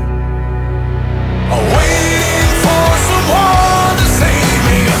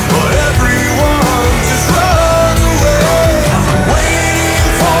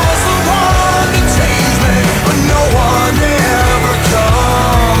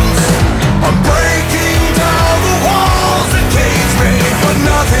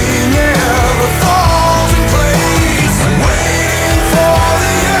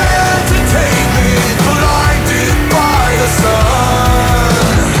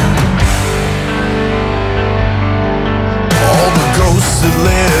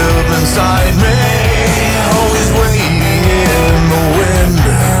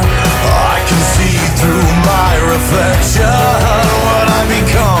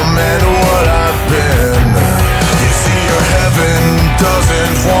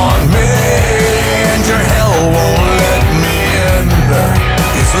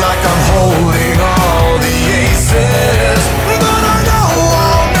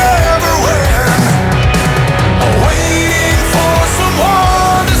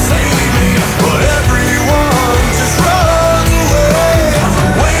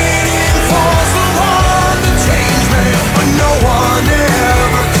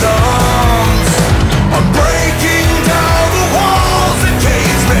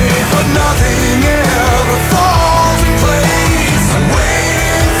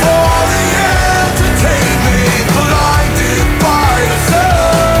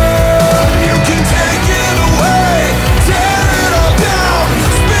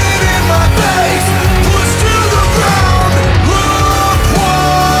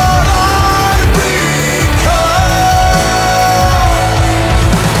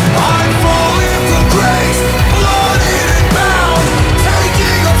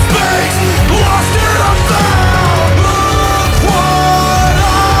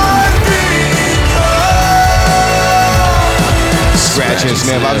 Scratching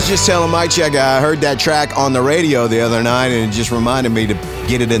Sniff. I was just telling Mike Check, I heard that track on the radio the other night, and it just reminded me to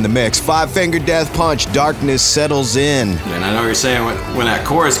get it in the mix. Five Finger Death Punch, Darkness Settles In. And I know you're saying when that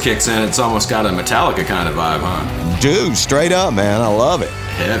chorus kicks in, it's almost got a Metallica kind of vibe, huh? Dude, straight up, man. I love it.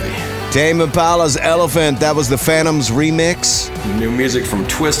 Heavy. Tame Impala's Elephant, that was the Phantoms remix. New music from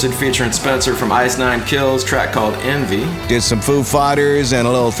Twisted featuring Spencer from Ice Nine Kills, track called Envy. Did some Foo Fighters, and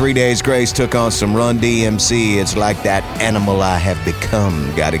a little 3 Days Grace took on some Run DMC. It's like that animal I have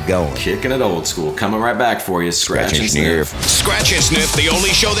become. Got it going. Kicking it old school. Coming right back for you. Scratch and Sniff. Scratch and Sniff, the only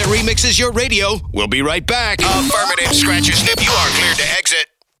show that remixes your radio. We'll be right back. Affirmative. Scratch and Sniff, you are cleared to exit.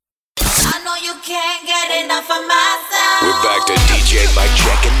 I know you can't get enough of my sound. We're back to DJ Mike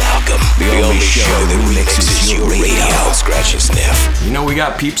Check and Malcolm, the only show that remixes your radio. Scratch and Sniff. You know, we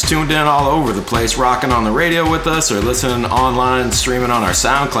got peeps tuned in all over the place, rocking on the radio with us or listening online, streaming on our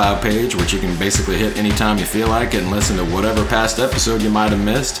SoundCloud page, which you can basically hit anytime you feel like it and listen to whatever past episode you might have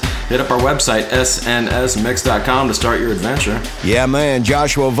missed. Hit up our website, snsmix.com, to start your adventure. Yeah, man.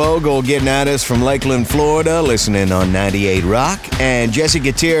 Joshua Vogel getting at us from Lakeland, Florida, listening on 98 Rock. And Jesse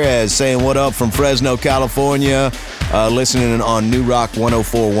Gutierrez saying what up from Fresno, California, listening on New Rock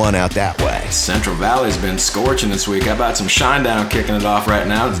 104.1 out that way. Central Valley's been scorching this week. How about some Shinedown kicking it off right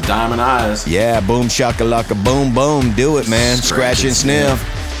now? It's Diamond Eyes. Yeah, boom shakalaka boom boom. Do it, man. Scratch and sniff.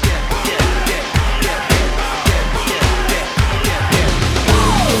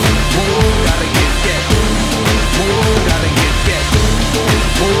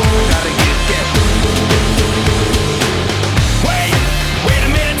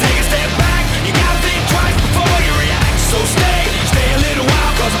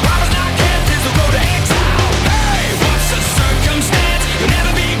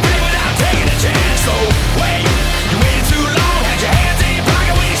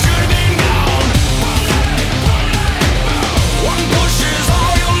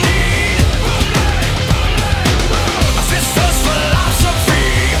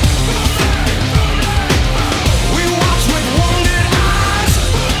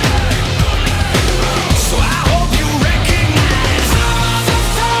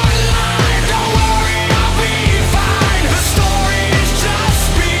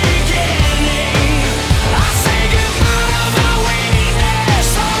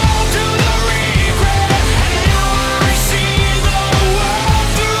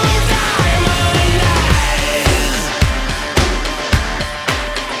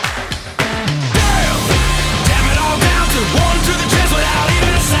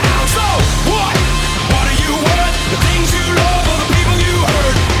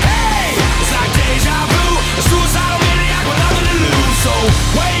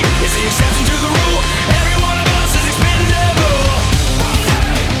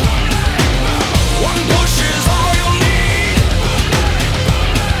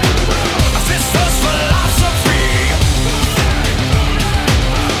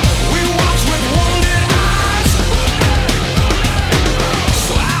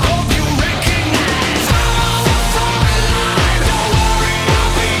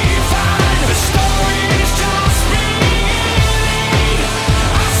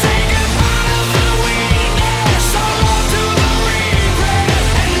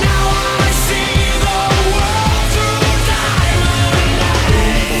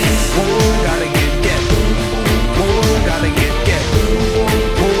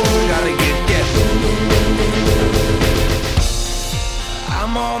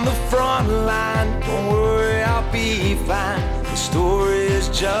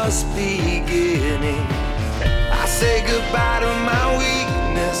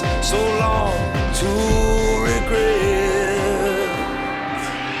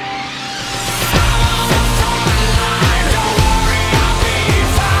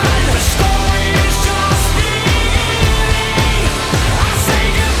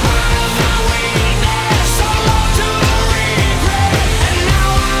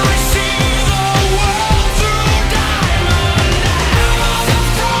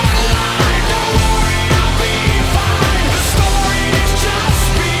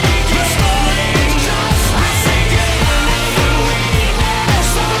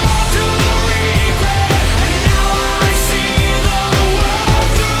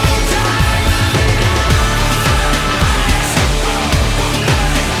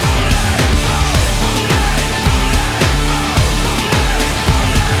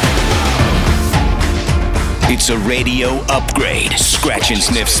 It's a radio upgrade, Scratch and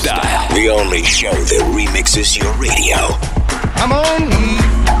Sniff style. The only show that remixes your radio. I'm gonna need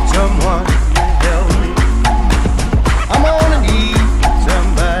someone to help me. I'm gonna need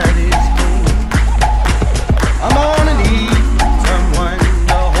somebody's hand. I'm gonna need someone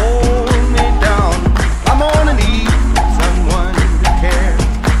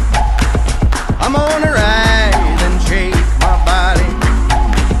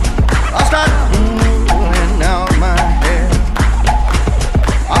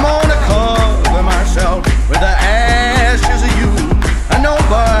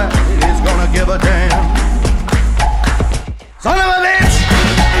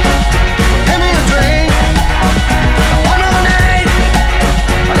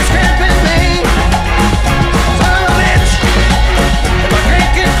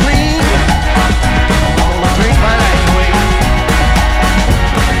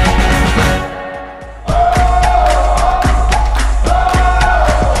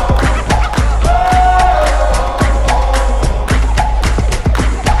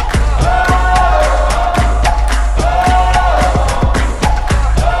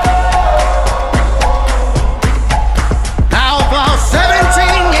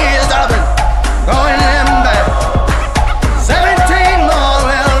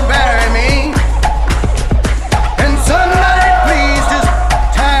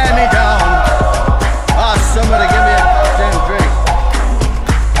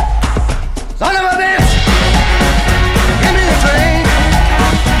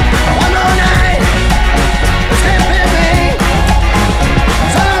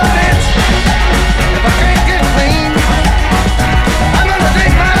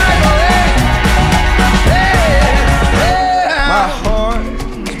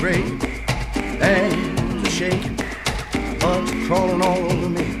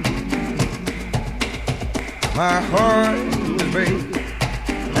heart was breaking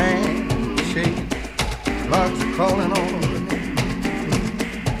and shaking. Lots of calling on the name.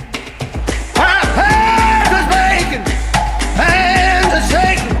 My heart was breaking and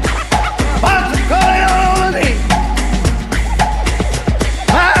shaking. Lots of calling on the name.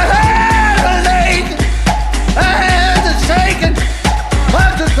 My heart was aching and shaking.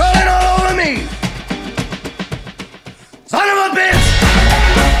 Lots of calling all over me. Son of a bitch,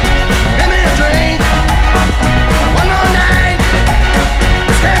 give me a drink. One more night,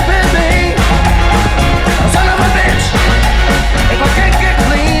 this can't fit me. Son of a bitch, if I can't get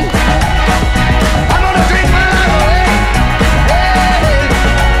clean, I'm gonna drink my life away. Hey.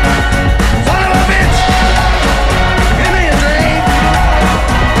 Son of a bitch, give me a drink.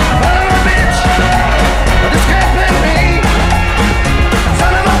 Son of a bitch, this can't fit me.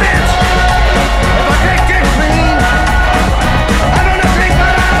 Son of a bitch, if I can't get clean, I'm gonna drink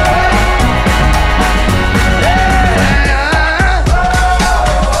my life away.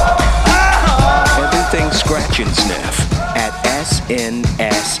 Everything Scratch and Sniff at snsmix.com.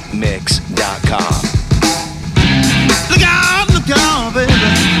 Look out, baby.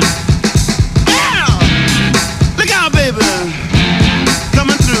 Yeah! Look out, baby.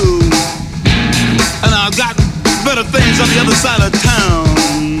 Coming through. And I've got better things on the other side of town.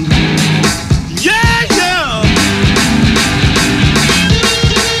 Yeah, yeah!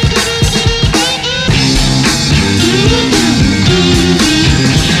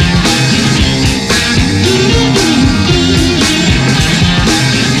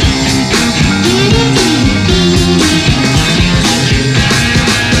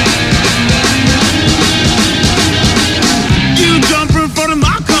 You jump in front of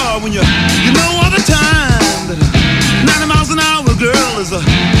my car when you know all the time that 90 miles an hour, girl, is the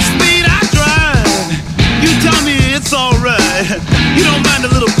speed I drive. You tell me it's alright, you don't mind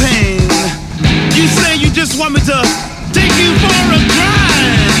a little pain. You say you just want me to take you for a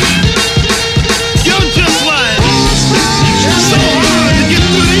drive. You're just like so hard to get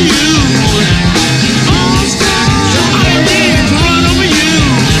through to you. I don't need to run over you.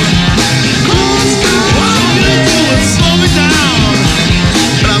 All you do is slow me down,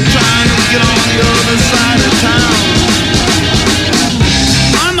 and I'm trying to get on the other side of town.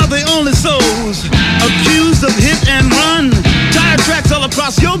 I'm not the only souls accused of hit and run. Tire tracks all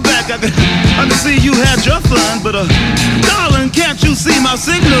across your back. I can see you had your fun, but darling, can't you see my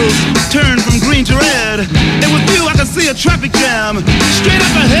signals turn from green to red? And with you, I can see a traffic jam straight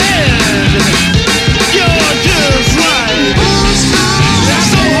up ahead. You're just right.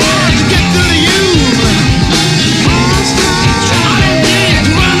 So hard to get through to you. I don't need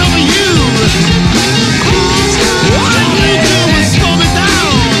to run over you. All you do is slow me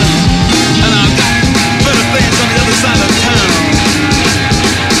down, and I've got better things on the other side of town.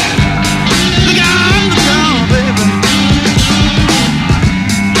 Look out, baby.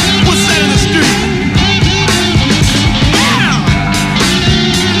 What's that in the street? Yeah!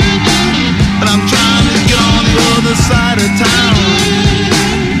 And I'm trying to get on the other side of town.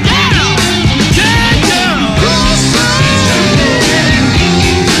 Yeah! Yeah, yeah!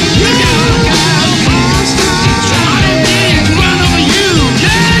 Look out! I don't need to run over you.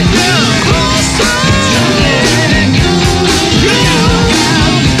 Yeah, yeah! Look out!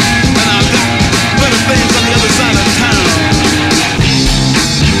 And I've got better things on the other side of town.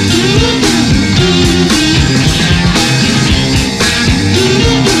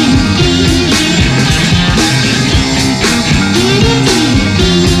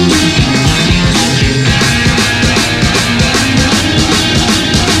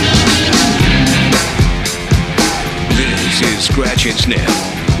 This is Scratch and Sniff,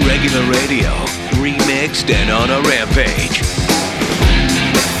 regular radio, remixed and on a rampage.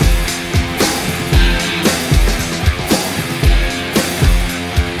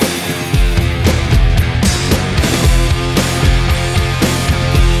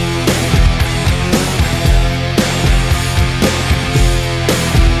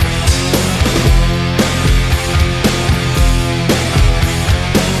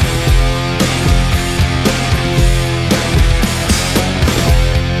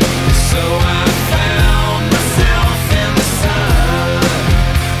 So I found myself in the sun.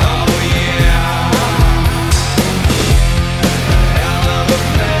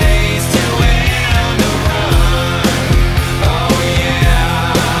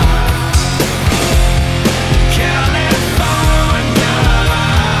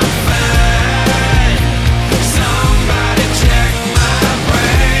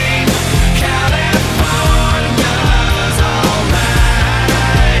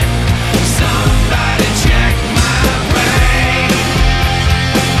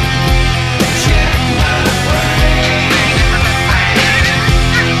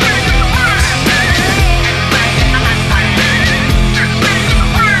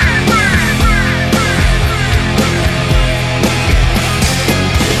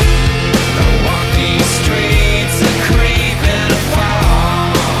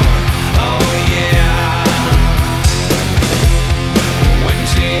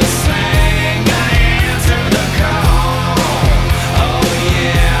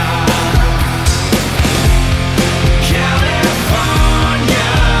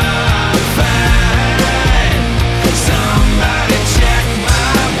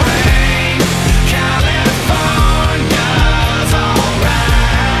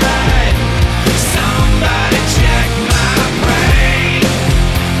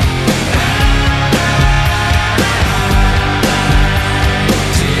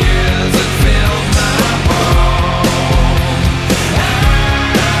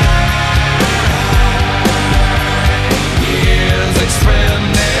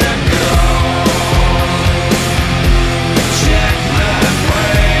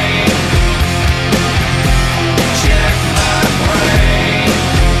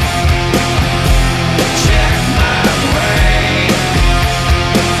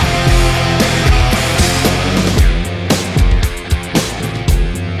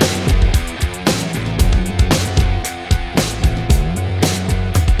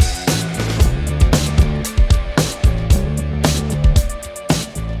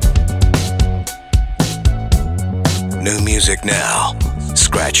 New music now.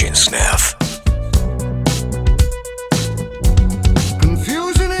 Scratch and Sniff.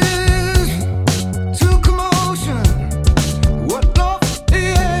 Confusion is to commotion. What love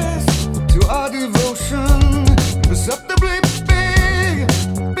is to our devotion. Perceptibly big,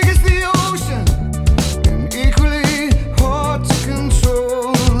 big as the ocean, and equally hard to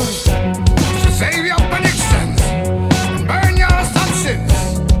control. So save your predictions and burn your assumptions.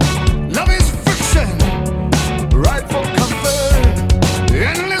 Love is friction, right for comfort.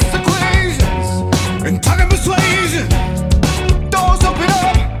 Endless equations and tug of persuasion. Doors open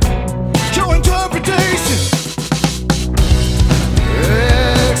up to interpretation.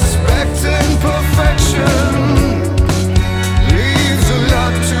 Expecting perfection leaves a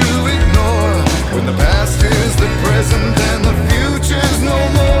lot to ignore. When the past is the present and the future's no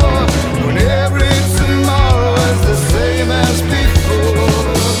more. When every tomorrow is the same as before.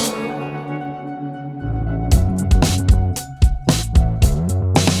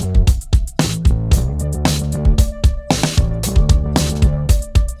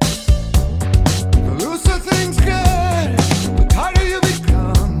 The looser things get, the tighter you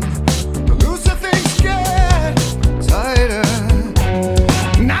become. The looser things get, tighter.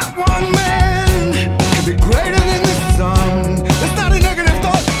 Not one man can be greater than the sun. It's not a negative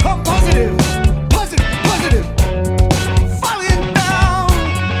thought, I'm positive, positive, positive. Falling down,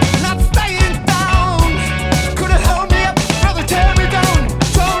 not staying down. Could have held me up, rather tear me down.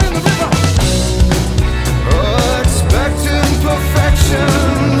 Thrown in the river. Oh, expecting perfection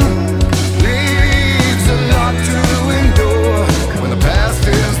leaves a lot to endure. When the past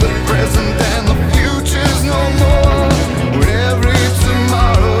is the present and the future's no more. When every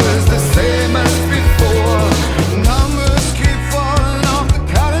tomorrow is the same as before. Numbers keep falling off the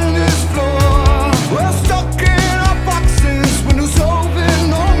calendar's floor. We're stuck in our boxes, windows open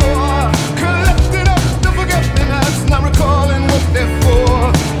no more. Collecting up the forget-me-nots, not recalling what they're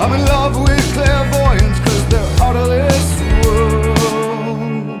for. I'm in love with clairvoyance, cause they're out of this world.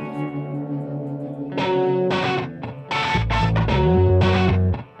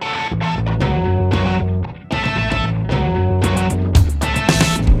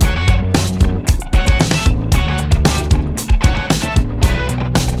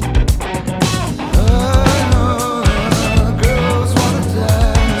 Girls wanna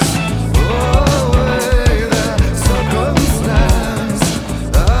dance, oh, way that circumstance.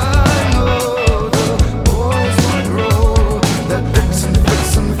 I know the boys wanna grow, that Vixen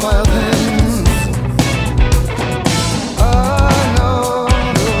fire things. I know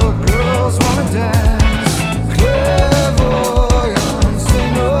the girls wanna dance, clairvoyance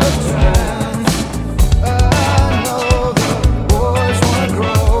in a trance. I know the boys wanna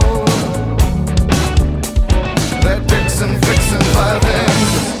grow, that Vixen fire things.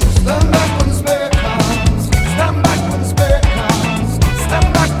 Stand back when the spirit comes. Stand back when the spirit comes. Stand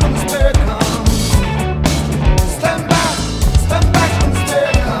back when the spirit comes. Stand back when the spirit comes. Stand back when the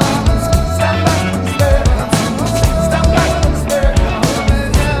spirit comes. Stand back when the spirit comes.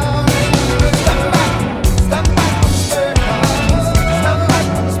 Stand back when the spirit comes. Stand back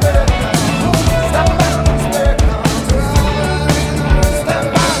when the spirit comes. Stand back when the spirit comes. Stand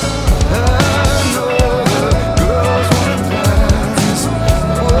back. I know the girls wanna dance,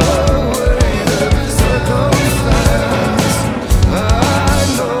 oh, way that circumstance. I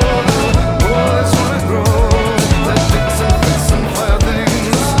know the boys wanna grow, that Vixen fire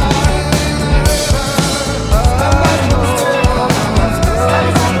things. I know the girls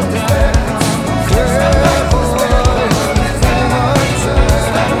wanna dance, clairvoyance in a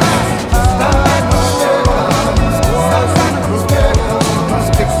trance. I know the boys wanna grow,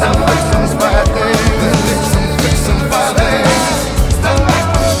 that Vixen fire things. Vixen fire things. Stand back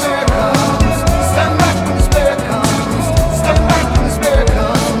when the spirit comes. Stand back when the spirit comes. Stand back when the spirit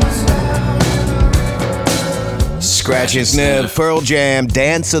comes. Scratch and Sniff, Pearl Jam,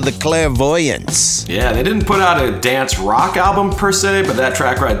 Dance of the Clairvoyants. Yeah, they didn't put out a dance rock album per se, but that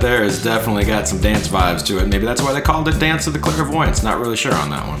track right there has definitely got some dance vibes to it. Maybe that's why they called it Dance of the Clairvoyants. Not really sure on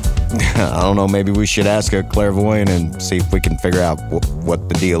that one. I don't know, maybe we should ask a clairvoyant and see if we can figure out what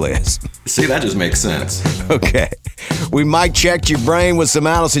the deal is. See, that just makes sense. Okay. We might check your brain with some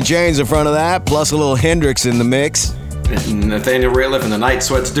Alice in Chains in front of that, plus a little Hendrix in the mix. Nathaniel Rateliff and the Night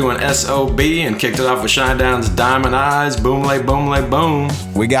Sweats doing S.O.B. and kicked it off with Shinedown's Diamond Eyes, Boom Lay Boom Lay Boom.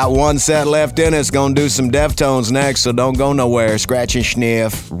 We got one set left in us, gonna do some Deftones next, so don't go nowhere. Scratch and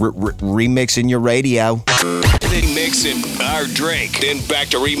Sniff, remixing your radio. Mixing our drink, then back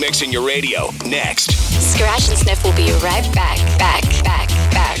to remixing your radio next. Scratch and Sniff will be right back.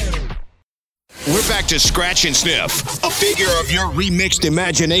 We're back to Scratch and Sniff, a figure of your remixed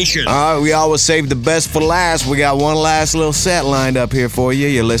imagination. All right, we always save the best for last. We got one last little set lined up here for you.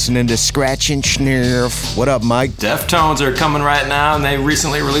 You're listening to Scratch and Sniff. What up, Mike? Deftones are coming right now, and they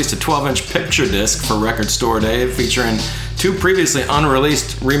recently released a 12-inch picture disc for Record Store Day featuring 2 previously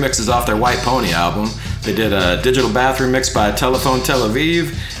unreleased remixes off their White Pony album. They did a Digital Bath remix by Telephone Tel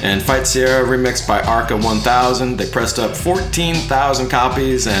Aviv and Fight Sierra remixed by Arca 1000. They pressed up 14,000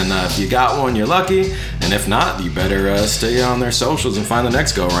 copies, and if you got one, you're lucky. And if not, you better stay on their socials and find the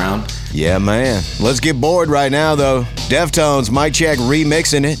next go-around. Yeah, man. Let's get bored right now, though. Deftones, Mike Check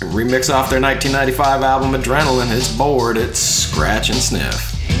remixing it. Remix off their 1995 album Adrenaline. It's bored. It's Scratch and Sniff.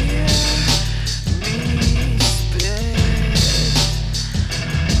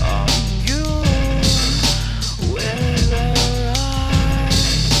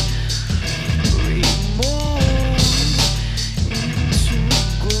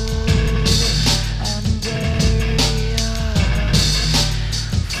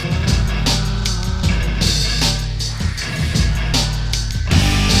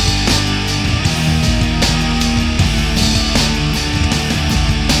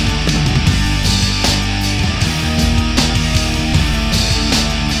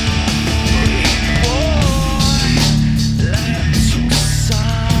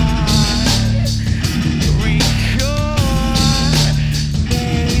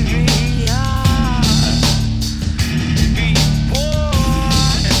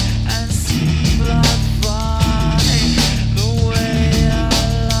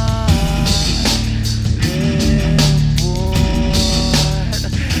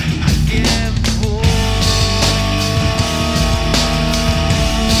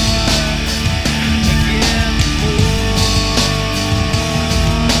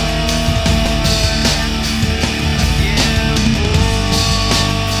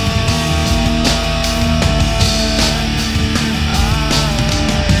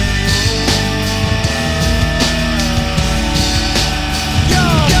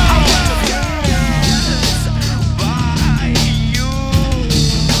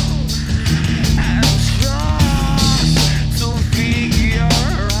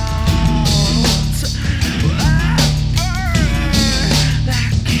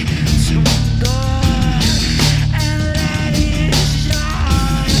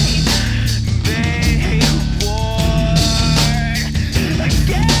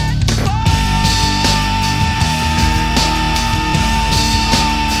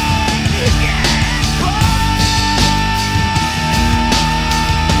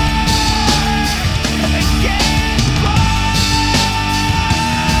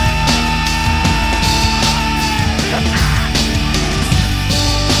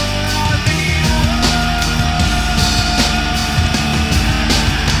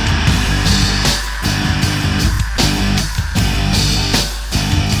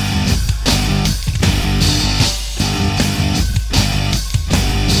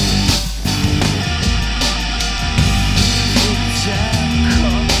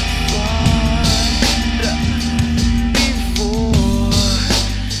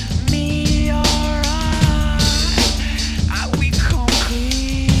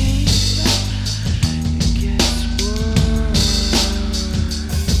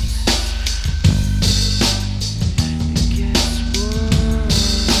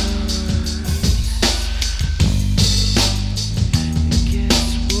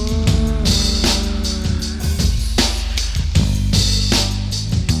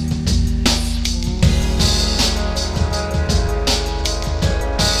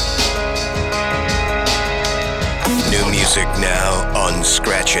 music now on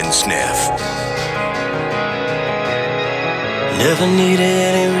Scratch and Sniff. Never needed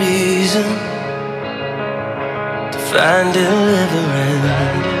any reason to find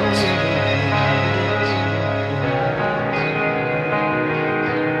deliverance.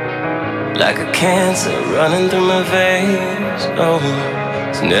 Like a cancer running through my veins. Oh,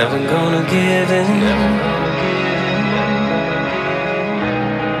 it's never gonna give in.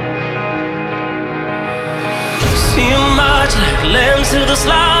 See 'em march like lambs to the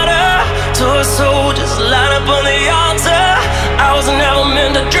slaughter. Toy soldiers line up on the altar. I was never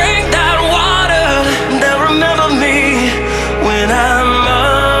meant to drink that water. They'll remember me when I'm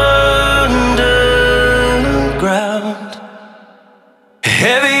underground.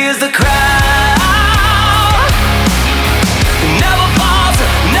 Heavy is the crowd. Never falls,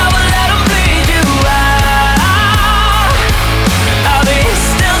 never let 'em bleed you out. I'll be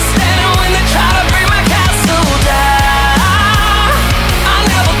still standing when they try to bring my castle down. I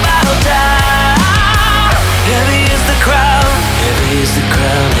never bow down. Heavy is the crowd, heavy is the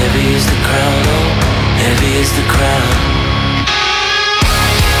crowd, heavy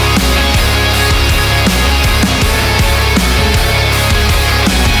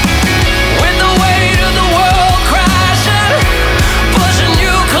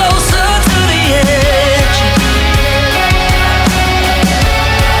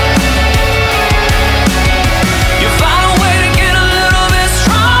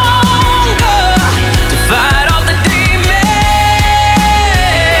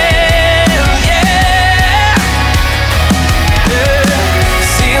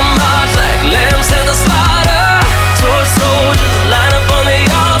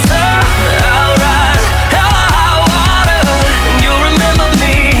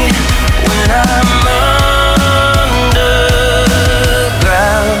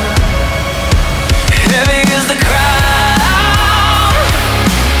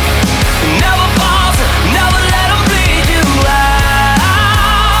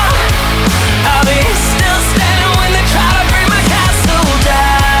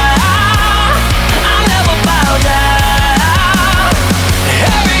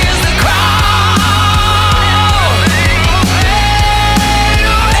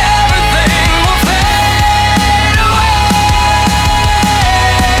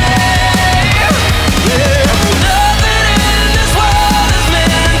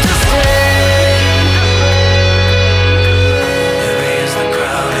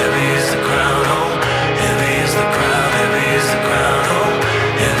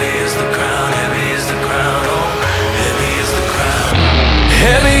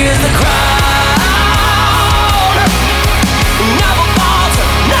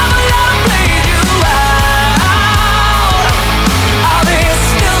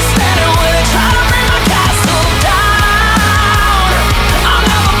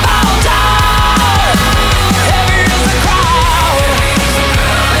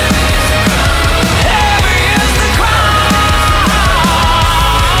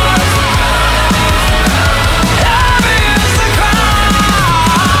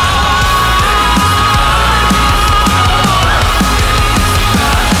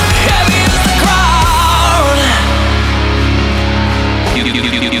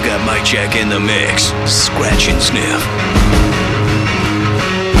Mike Check in the mix. Scratch and sniff.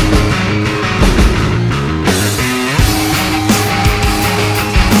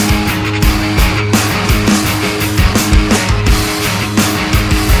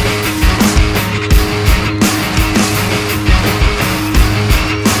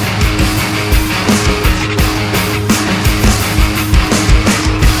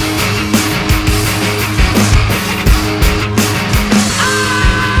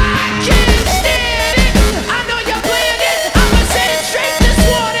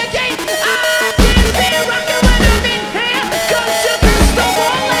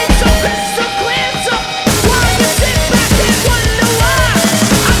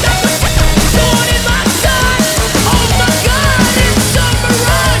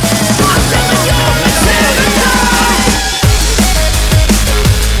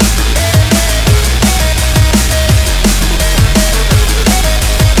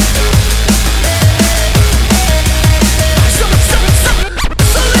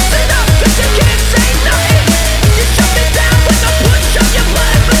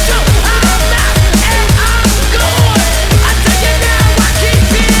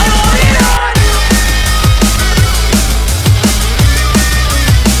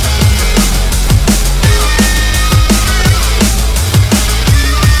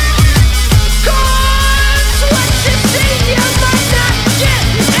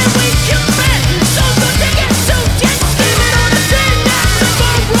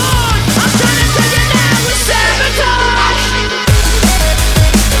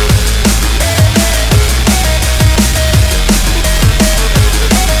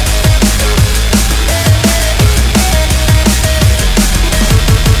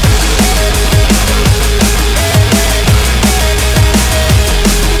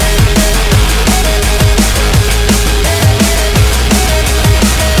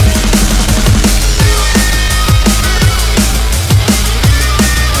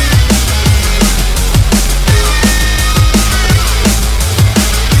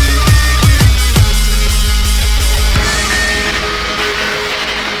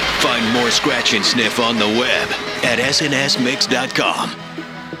 Scratch and Sniff on the web at snsmix.com.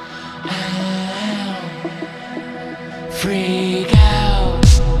 Freak out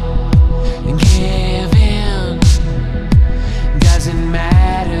and give in. Doesn't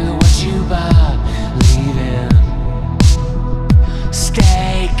matter what you believe in.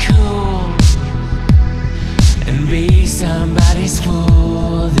 Stay cool and be somebody's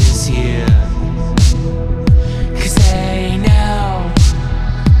fool this year. 'Cause they know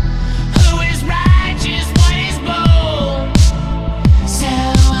who is righteous, what is bold. So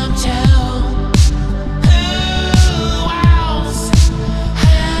I'm told, who else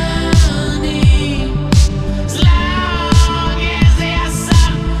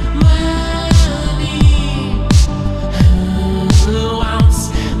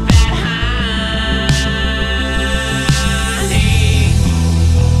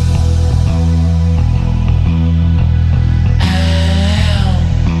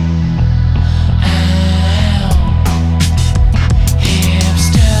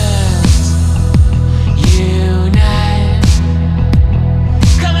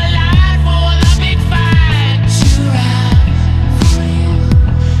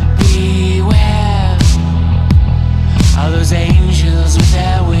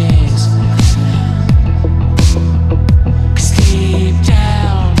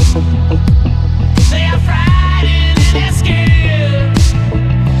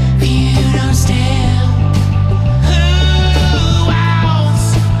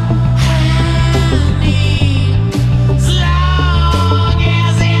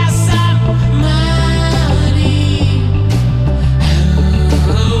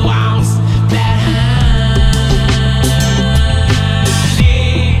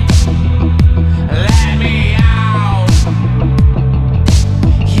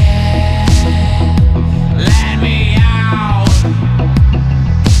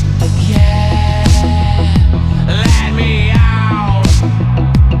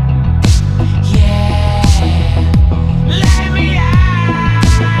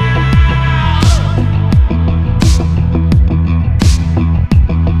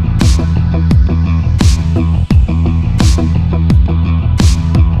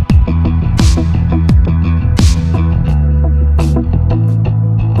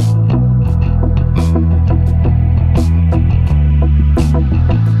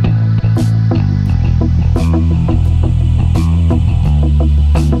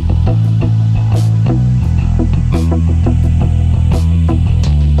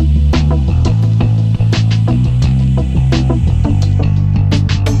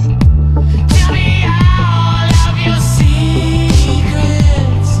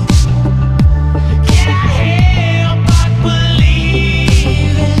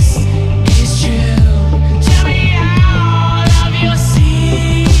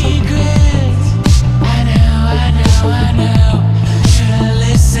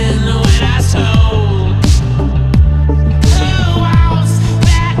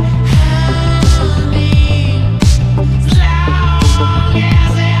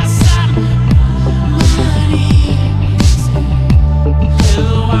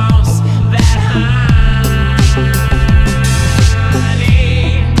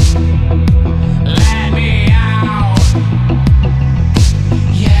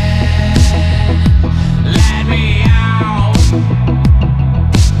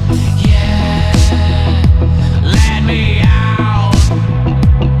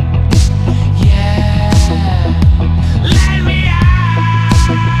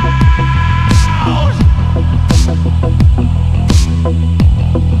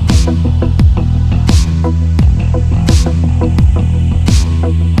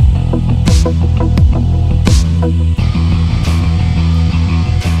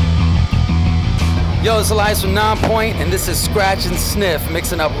Yo, it's Elias from Nonpoint, and this is Scratch and Sniff,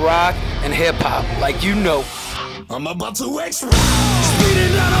 mixing up rock and hip-hop, like you know. I'm about to explode. Speeding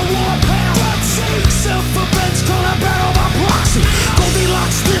down a warpath. Self-defense, call a battle by proxy.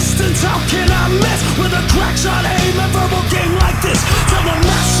 Goldilocks distance, how can I miss? With a crack shot aim, a verbal game like this. Tell the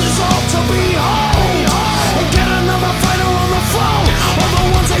masses all to behold. And get another fighter on the phone. All the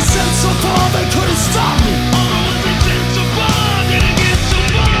ones they sent so far, they couldn't stop me. All the ones they sent so far, didn't get so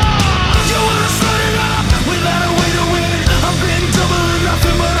far. You wanna start it up without a way to win. I've been doubling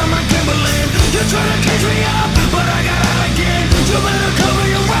nothing, but I'm not gambling. You try to cage me up, but I got out again. You better cover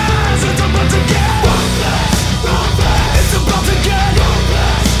your eyes, it's about to get ruthless, ruthless. It's about to get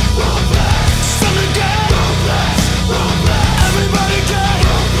ruthless, ruthless. It's time to get ruthless, ruthless. Everybody get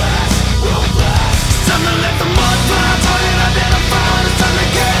ruthless, ruthless. It's time to let the mud fly, target identified. It's time to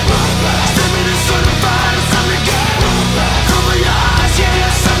get ruthless. Statement is certified. It's time to get ruthless. Cover your eyes, yeah,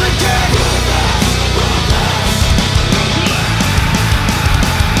 it's time to get ruthless, ruthless.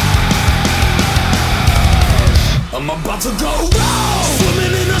 I'm about to go round,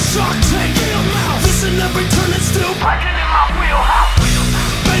 swimming in a shark tank. Listen, every turn it's still breaking in my wheelhouse.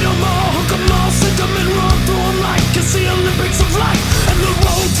 Bait 'em all, hook 'em all, sink 'em and run through 'em like it's the Olympics of life. And the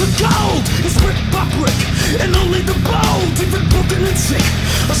road to gold is brick by brick, and only the bold, even broken and sick,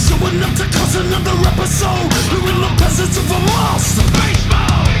 are showing up to cause another episode. We're in the presence of a monster.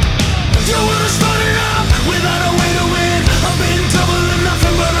 Baseball. You wanna start it up without a way to win. I've been doubling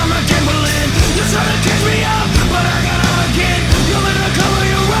nothing, but I'm not gambling. You try to catch me up, but I got out again. You better cover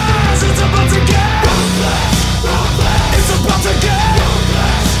your eyes. It's about to get ruthless, ruthless. It's about to get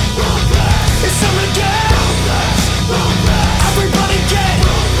ruthless, ruthless. It's time to get ruthless, ruthless. Everybody get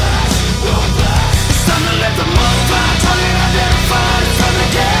ruthless, ruthless. It's time to let the mud fly. Target identified. It's time to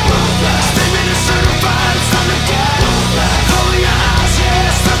get ruthless. Statement is certified. It's time to get ruthless. Cover your eyes, yeah.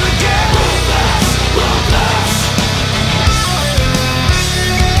 It's time to get ruthless, ruthless.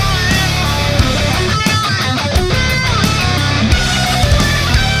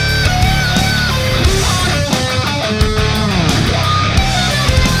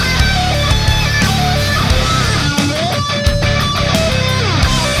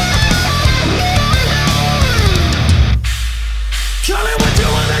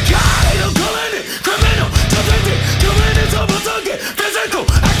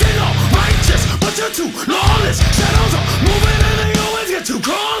 Too lawless, shadows are moving and they always get too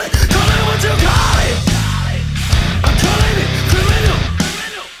crawling. Call it what you call it. I'm calling it criminal.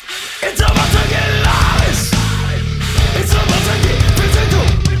 It's about to get lawless. It's about to get physical.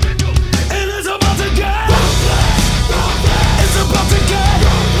 And it's about to get ruthless, ruthless. It's about to get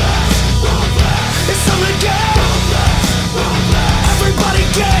ruthless, ruthless. It's time to get ruthless, ruthless. Everybody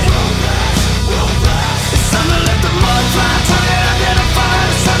get ruthless, ruthless. It's time to let the mud fly. Target identified.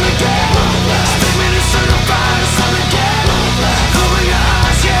 It's time to get ruthless. Certified, it's time to get ruthless. Cover your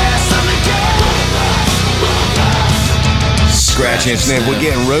eyes, yeah, it's time to get ruthless, ruthless. Scratch and Sniff, we're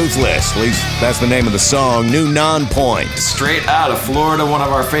getting ruthless. At least that's the name of the song. New Nonpoint. Straight out of Florida, one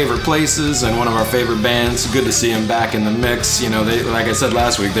of our favorite places and one of our favorite bands. Good to see them back in the mix. You know, they, like I said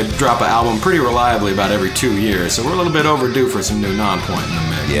last week, they drop an album pretty reliably about every 2 years. So we're a little bit overdue for some new Nonpoint in the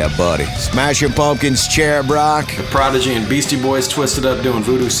mix. Yeah, buddy. Smashing Pumpkins, Cherub Rock. The Prodigy and Beastie Boys twisted up doing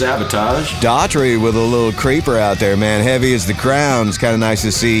Voodoo Sabotage. Daughtry with a little creeper out there, man. Heavy as the Crown. It's kind of nice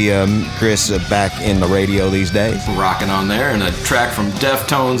to see Chris back in the radio these days. Rocking on there, and a track from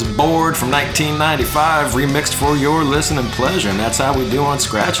Deftones, Bored, from 1995, remixed for your listening pleasure, and that's how we do on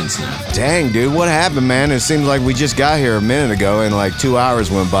Scratch and Sniff. Dang, dude, what happened, man? It seems like we just got here a minute ago, and like 2 hours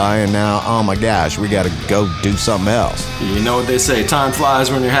went by, and now, oh my gosh, we got to go do something else. You know what they say, time flies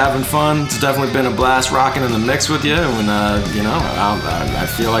when you're having fun. It's definitely been a blast rocking in the mix with you, and you know, I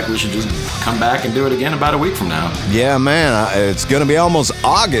feel like we should just come back and do it again about a week from now. Yeah, man, it's gonna be almost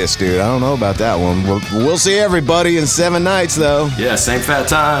August, dude. I don't know about that one. We'll see everybody in 7 nights, though. Yeah, same fat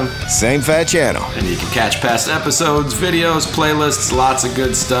time, same fat channel, and you can catch past episodes, videos, playlists, lots of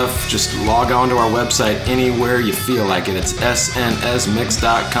good stuff. Just log on to our website anywhere you feel like it. It's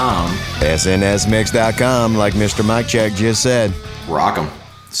snsmix.com. snsmix.com, like Mr. Mike Check just said. Rock 'em.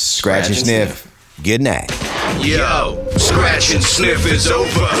 Scratch and Sniff. Good night. Yo, Scratch and Sniff is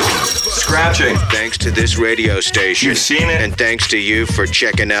over. Scratching. Thanks to this radio station. You've seen it. And thanks to you for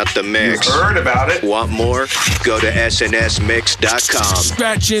checking out the mix. You've heard about it. Want more? Go to snsmix.com.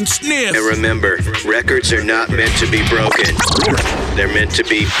 Scratch and Sniff. And remember, records are not meant to be broken. They're meant to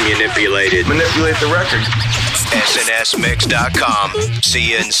be manipulated. Manipulate the record. snsmix.com.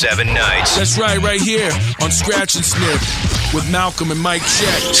 See you in 7 nights. That's right here on Scratch and Sniff with Malcolm and Mike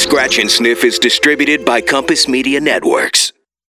Check. Scratch and Sniff is distributed by Compass Media Networks.